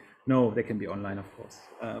cool. No, they can be online, of course.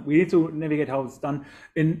 We need to navigate how it's done.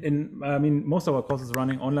 I mean, most of our courses are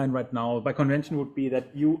running online right now. By convention would be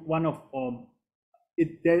that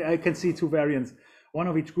I can see two variants. One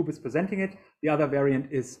of each group is presenting it. The other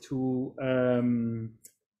variant is to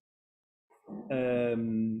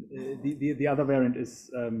the other variant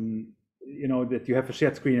is you know, that you have a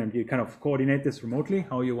shared screen and you kind of coordinate this remotely,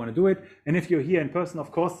 how you want to do it. And if you're here in person,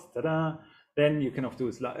 of course, ta-da, then you kind of do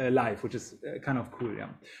it live, which is kind of cool. Yeah.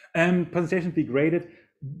 Presentations be graded.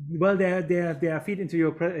 Well, they feed into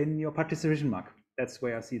your participation mark. That's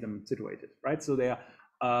where I see them situated, right? So they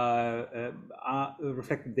are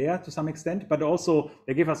reflected there to some extent, but also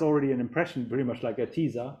they give us already an impression, very much like a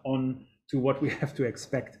teaser on to what we have to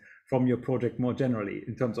expect from your project more generally,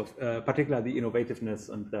 in terms of particularly the innovativeness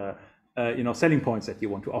and the you know, selling points that you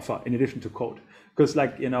want to offer in addition to code. Because,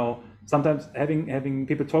 like, you know, sometimes having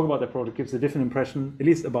people talk about their product gives a different impression, at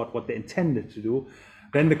least about what they intended to do,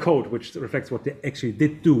 than the code, which reflects what they actually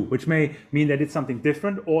did do, which may mean they did something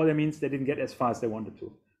different, or that means they didn't get as far as they wanted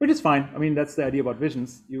to, which is fine. I mean, that's the idea about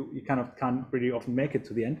visions. You kind of can't really often make it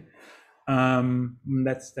to the end.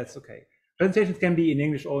 That's okay. Presentations can be in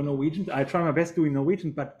English or Norwegian. I try my best doing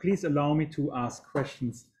Norwegian, but please allow me to ask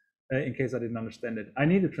questions in case I didn't understand it. I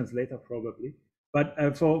need a translator probably, but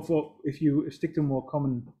for if you stick to more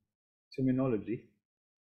common terminology,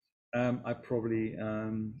 I probably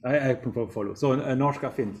I prefer follow. Så norsk er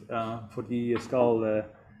fint, fordi jeg skal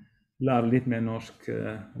lære litt mer norsk,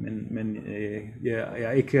 men jeg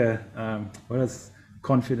er ikke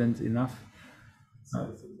confident enough.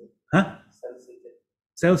 Hæ?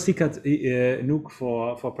 Selvsikkert nok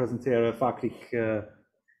for å presentere faglig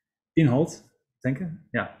innhold. Denke?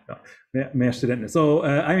 Yeah, mehr studenten. So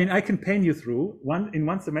I mean, I can paint you through in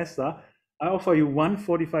one semester. I offer you one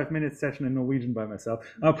 45-minute session in Norwegian by myself.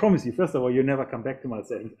 I promise you, first of all, you never come back to my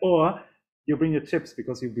sessions, or you bring your chips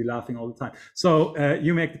because you'll be laughing all the time. So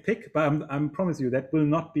you make the pick, but I promise you that will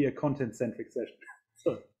not be a content-centric session.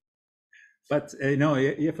 So, but no,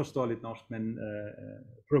 jeg forstår litt norsk, men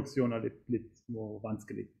produksjon er litt mer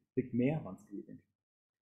vanskelig. Litt mer vanskelig, tenker jeg.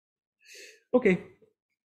 Okay.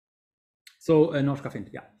 Så norsk er fint,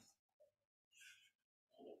 ja.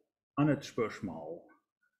 Annet spørsmål.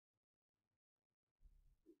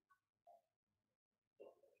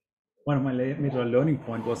 One of my major learning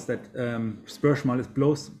point was that spørsmål is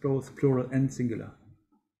both plural and singular.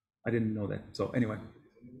 I didn't know that. So anyway.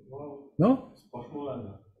 No?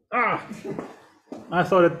 Ah! I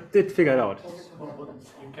thought I did figure it out.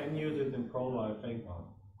 You can use it in PROG, I think.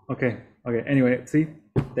 Okay. Anyway, see?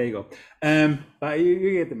 There you go. But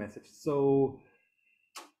you get the message. So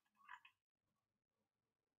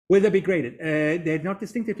will they be graded? They're not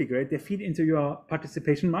distinctively graded. They feed into your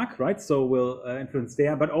participation mark, right? So we'll influence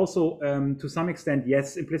there, but also to some extent,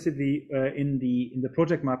 yes, implicitly in the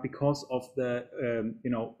project mark because of the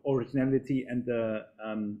you know, originality and the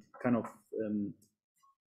kind of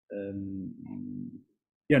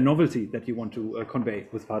novelty that you want to convey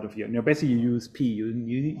with part of your. You know, basically you use P,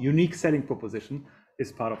 unique selling proposition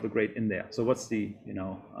is part of the grade in there. So what's the, you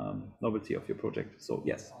know, novelty of your project? So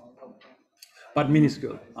yes. But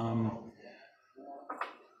minuscule.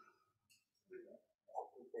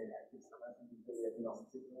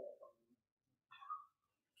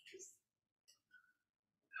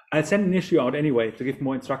 I'll send an issue out anyway to give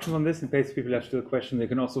more instructions on this in case people have still questions. They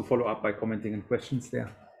can also follow up by commenting in questions there.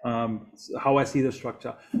 How I see the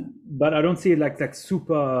structure, but I don't see it like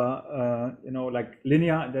super, you know, like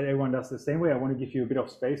linear that everyone does the same way. I want to give you a bit of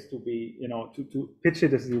space to be, you know, to pitch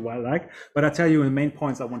it as you like. But I tell you the main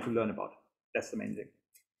points I want to learn about. That's the main thing.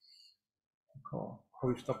 Cool. How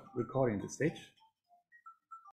we stop recording at this stage?